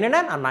 আপনি মেনে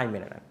নেন আর নাই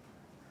মেনে নেন।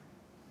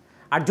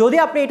 আর যদি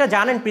আপনি এটা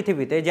জানেন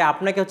পৃথিবীতে যে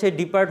আপনাকে হচ্ছে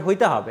ডিপার্ট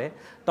হইতে হবে,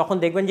 তখন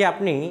দেখবেন যে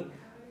আপনি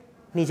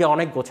নিজে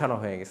অনেক গোছানো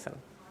হয়ে গেছেন।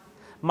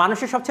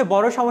 মানুষের সবচেয়ে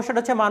বড় সমস্যাটা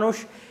হচ্ছে মানুষ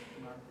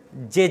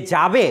যে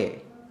যাবে,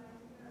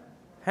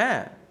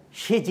 হ্যাঁ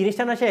সেই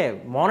জিনিসটা না সে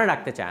মনে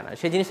রাখতে চায় না,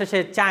 সেই জিনিসটা সে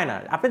চায় না।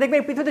 আপনি দেখবেন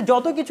এই পৃথিবীতে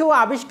যত কিছু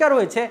আবিষ্কার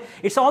হয়েছে,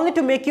 it's only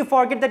to make you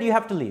forget that you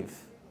have to leave.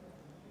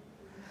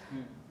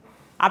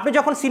 আপনি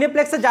যখন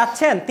সিনেপ্লেক্সে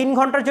যাচ্ছেন 3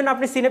 ঘন্টার জন্য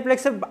আপনি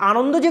সিনেপ্লেক্সে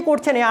আনন্দ যে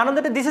করছেন, এই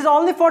আনন্দটা this is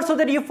only for so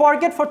that you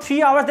forget for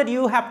 3 hours that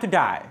you have to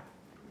die.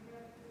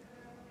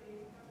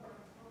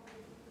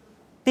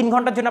 3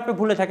 ঘন্টার জন্য আপনি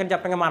ভুলে থাকেন যে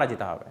আপনাকে মারা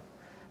যেতে হবে।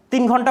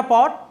 3 ঘন্টা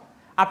পর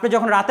আপনি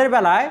যখন রাতের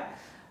বেলায়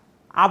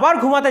আবার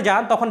ঘুমাতে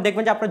যান, তখন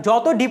দেখবেন যে আপনার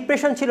যত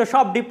ডিপ্রেশন ছিল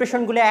সব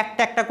ডিপ্রেশনগুলো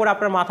একটা একটা করে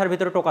আপনার মাথার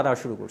ভিতরে টোকা দেওয়া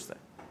শুরু করছে,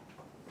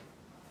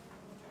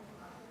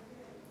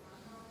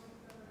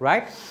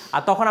 রাইট?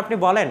 আর তখন আপনি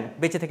বলেন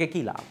বেঁচে থেকে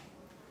কী লাভ?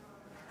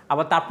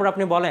 আবার তারপর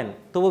আপনি বলেন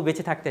তবু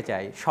বেঁচে থাকতে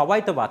চাই, সবাই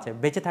তো বাঁচে,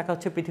 বেঁচে থাকা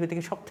হচ্ছে পৃথিবী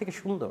থেকে সব থেকে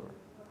সুন্দর,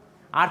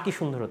 আর কি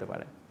সুন্দর হতে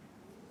পারে?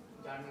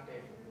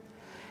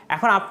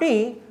 এখন আপনি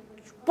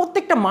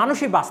প্রত্যেকটা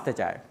মানুষই বাঁচতে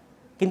চায়,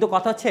 কিন্তু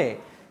কথা হচ্ছে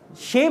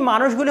সেই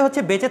মানুষগুলি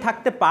হচ্ছে বেঁচে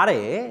থাকতে পারে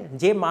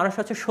যে মানুষ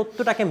হচ্ছে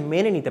সত্যটাকে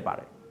মেনে নিতে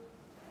পারে,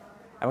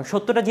 এবং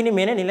সত্যটা যিনি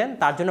মেনে নিলেন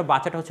তার জন্য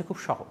বাঁচাটা হচ্ছে খুব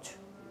সহজ।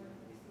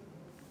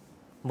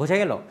 বোঝা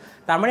গেল?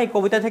 তার মানে এই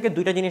কবিতা থেকে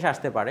দুইটা জিনিস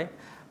আসতে পারে।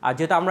 আর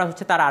যেহেতু আমরা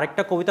হচ্ছে তার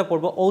আরেকটা কবিতা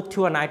পড়বো, ode to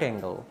a night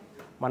angle,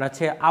 মানে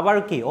হচ্ছে আবার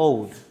কি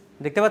ওড,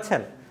 দেখতে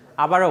পাচ্ছেন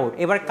আবার ওড।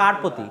 এবার কার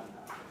প্রতি?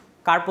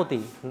 কার প্রতি?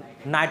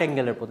 নাইট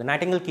অ্যাঙ্গেলের প্রতি।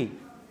 নাইট অ্যাঙ্গেল কি?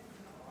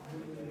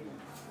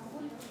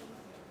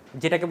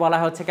 যেটাকে বলা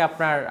হচ্ছে কি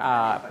আপনার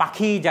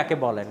পাখি যাকে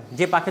বলেন,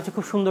 যে পাখি হচ্ছে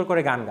খুব সুন্দর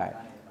করে গান গায়,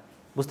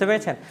 বুঝতে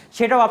পেরেছেন?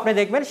 সেটাও আপনি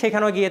দেখবেন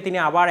সেখানেও গিয়ে তিনি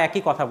আবার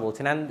একই কথা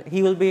বলছেন। অ্যান্ড হি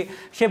উইল বি,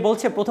 সে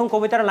বলছে প্রথম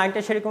কবিতার লাইনটা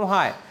সেরকম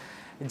হয়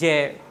যে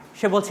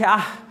সে বলছে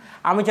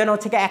আমি যেন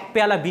হচ্ছে কি এক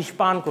পেয়ালা বিষ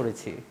পান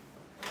করেছি,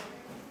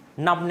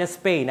 নামনেস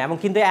পেইন, এবং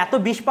কিন্তু এত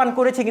বিষ পান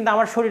করেছে কিন্তু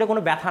আমার শরীরে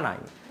কোনো ব্যথা নাই।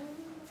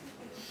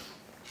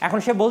 এখন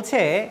সে বলছে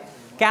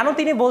কেন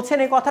তিনি বলছেন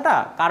এই কথাটা,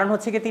 কারণ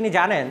হচ্ছে কি তিনি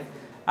জানেন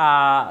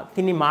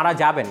তিনি মারা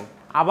যাবেন,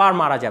 আবার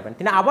মারা যাবেন।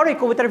 তিনি আবার এই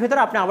কবিতার ভিতরে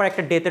আপনি আবার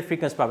একটা ডেথের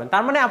ফ্রিকোয়েন্সি পাবেন।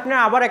 তার মানে আপনি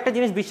আবার একটা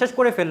জিনিস বিশ্বাস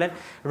করে ফেললেন,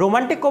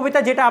 রোমান্টিক কবিতা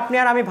যেটা আপনি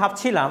আর আমি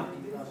ভাবছিলাম,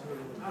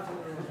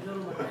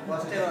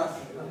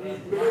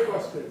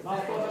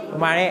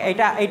 মানে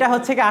এটা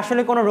হচ্ছে কি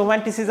আসলে কোনো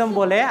রোমান্টিসিজম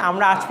বলে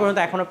আমরা আজ পর্যন্ত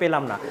এখনো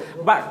পেলাম না।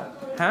 বাট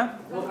হ্যাঁ,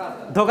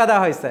 ধোকা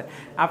দেওয়া হয়েছে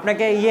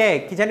আপনাকে।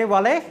 কি জানি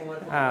বলে,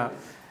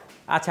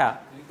 আচ্ছা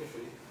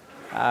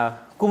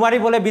কুমারী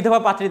বলে বিধবা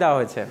পাত্রী দেওয়া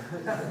হয়েছে।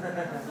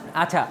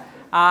 আচ্ছা,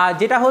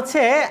 যেটা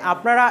হচ্ছে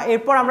আপনারা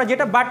এরপর আমরা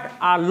যেটা, বাট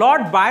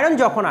লর্ড বায়রন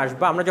যখন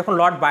আসবে, আমরা যখন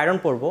লর্ড বায়রন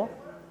পড়বো,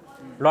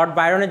 লর্ড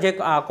বায়রনের যে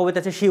কবিতা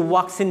আছে শি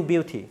ওয়াকস ইন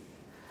বিউটি,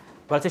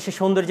 বলছে সে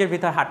সৌন্দর্যের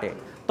ভিতর হাঁটে,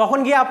 তখন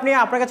গিয়ে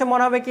আপনার কাছে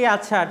মনে হবে কি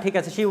আচ্ছা ঠিক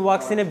আছে, she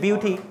walks in a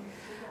beauty,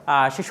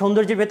 সে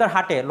সৌন্দর্যের ভেতর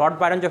হাঁটে। লর্ড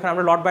বায়রন যখন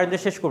আমরা লর্ড বায়রন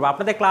দিয়ে শেষ করবো,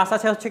 আপনাদের ক্লাস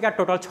আছে হচ্ছে কি আর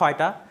টোটাল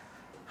 6টা,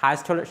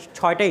 হায়েস্ট হলে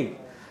 6টাই,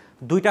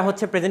 2টা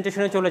হচ্ছে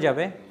প্রেজেন্টেশনে চলে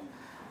যাবে,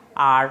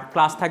 আর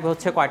ক্লাস থাকবে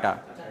হচ্ছে কয়টা?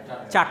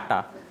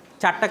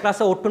 4টা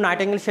ক্লাসে ওড টু নাইট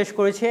অ্যাঙ্গেল শেষ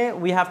করেছে।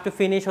 উই হ্যাভ টু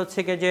ফিনিশ হচ্ছে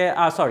কি যে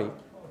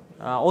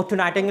ওড টু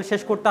নাইট অ্যাঙ্গেল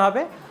শেষ করতে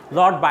হবে,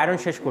 লর্ড বায়রন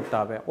শেষ করতে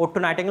হবে। ওড টু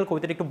নাইট অ্যাঙ্গেল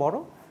কবিতাটা একটু বড়,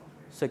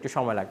 সো একটু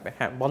সময় লাগবে।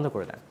 হ্যাঁ, বন্ধ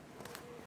করে দেন।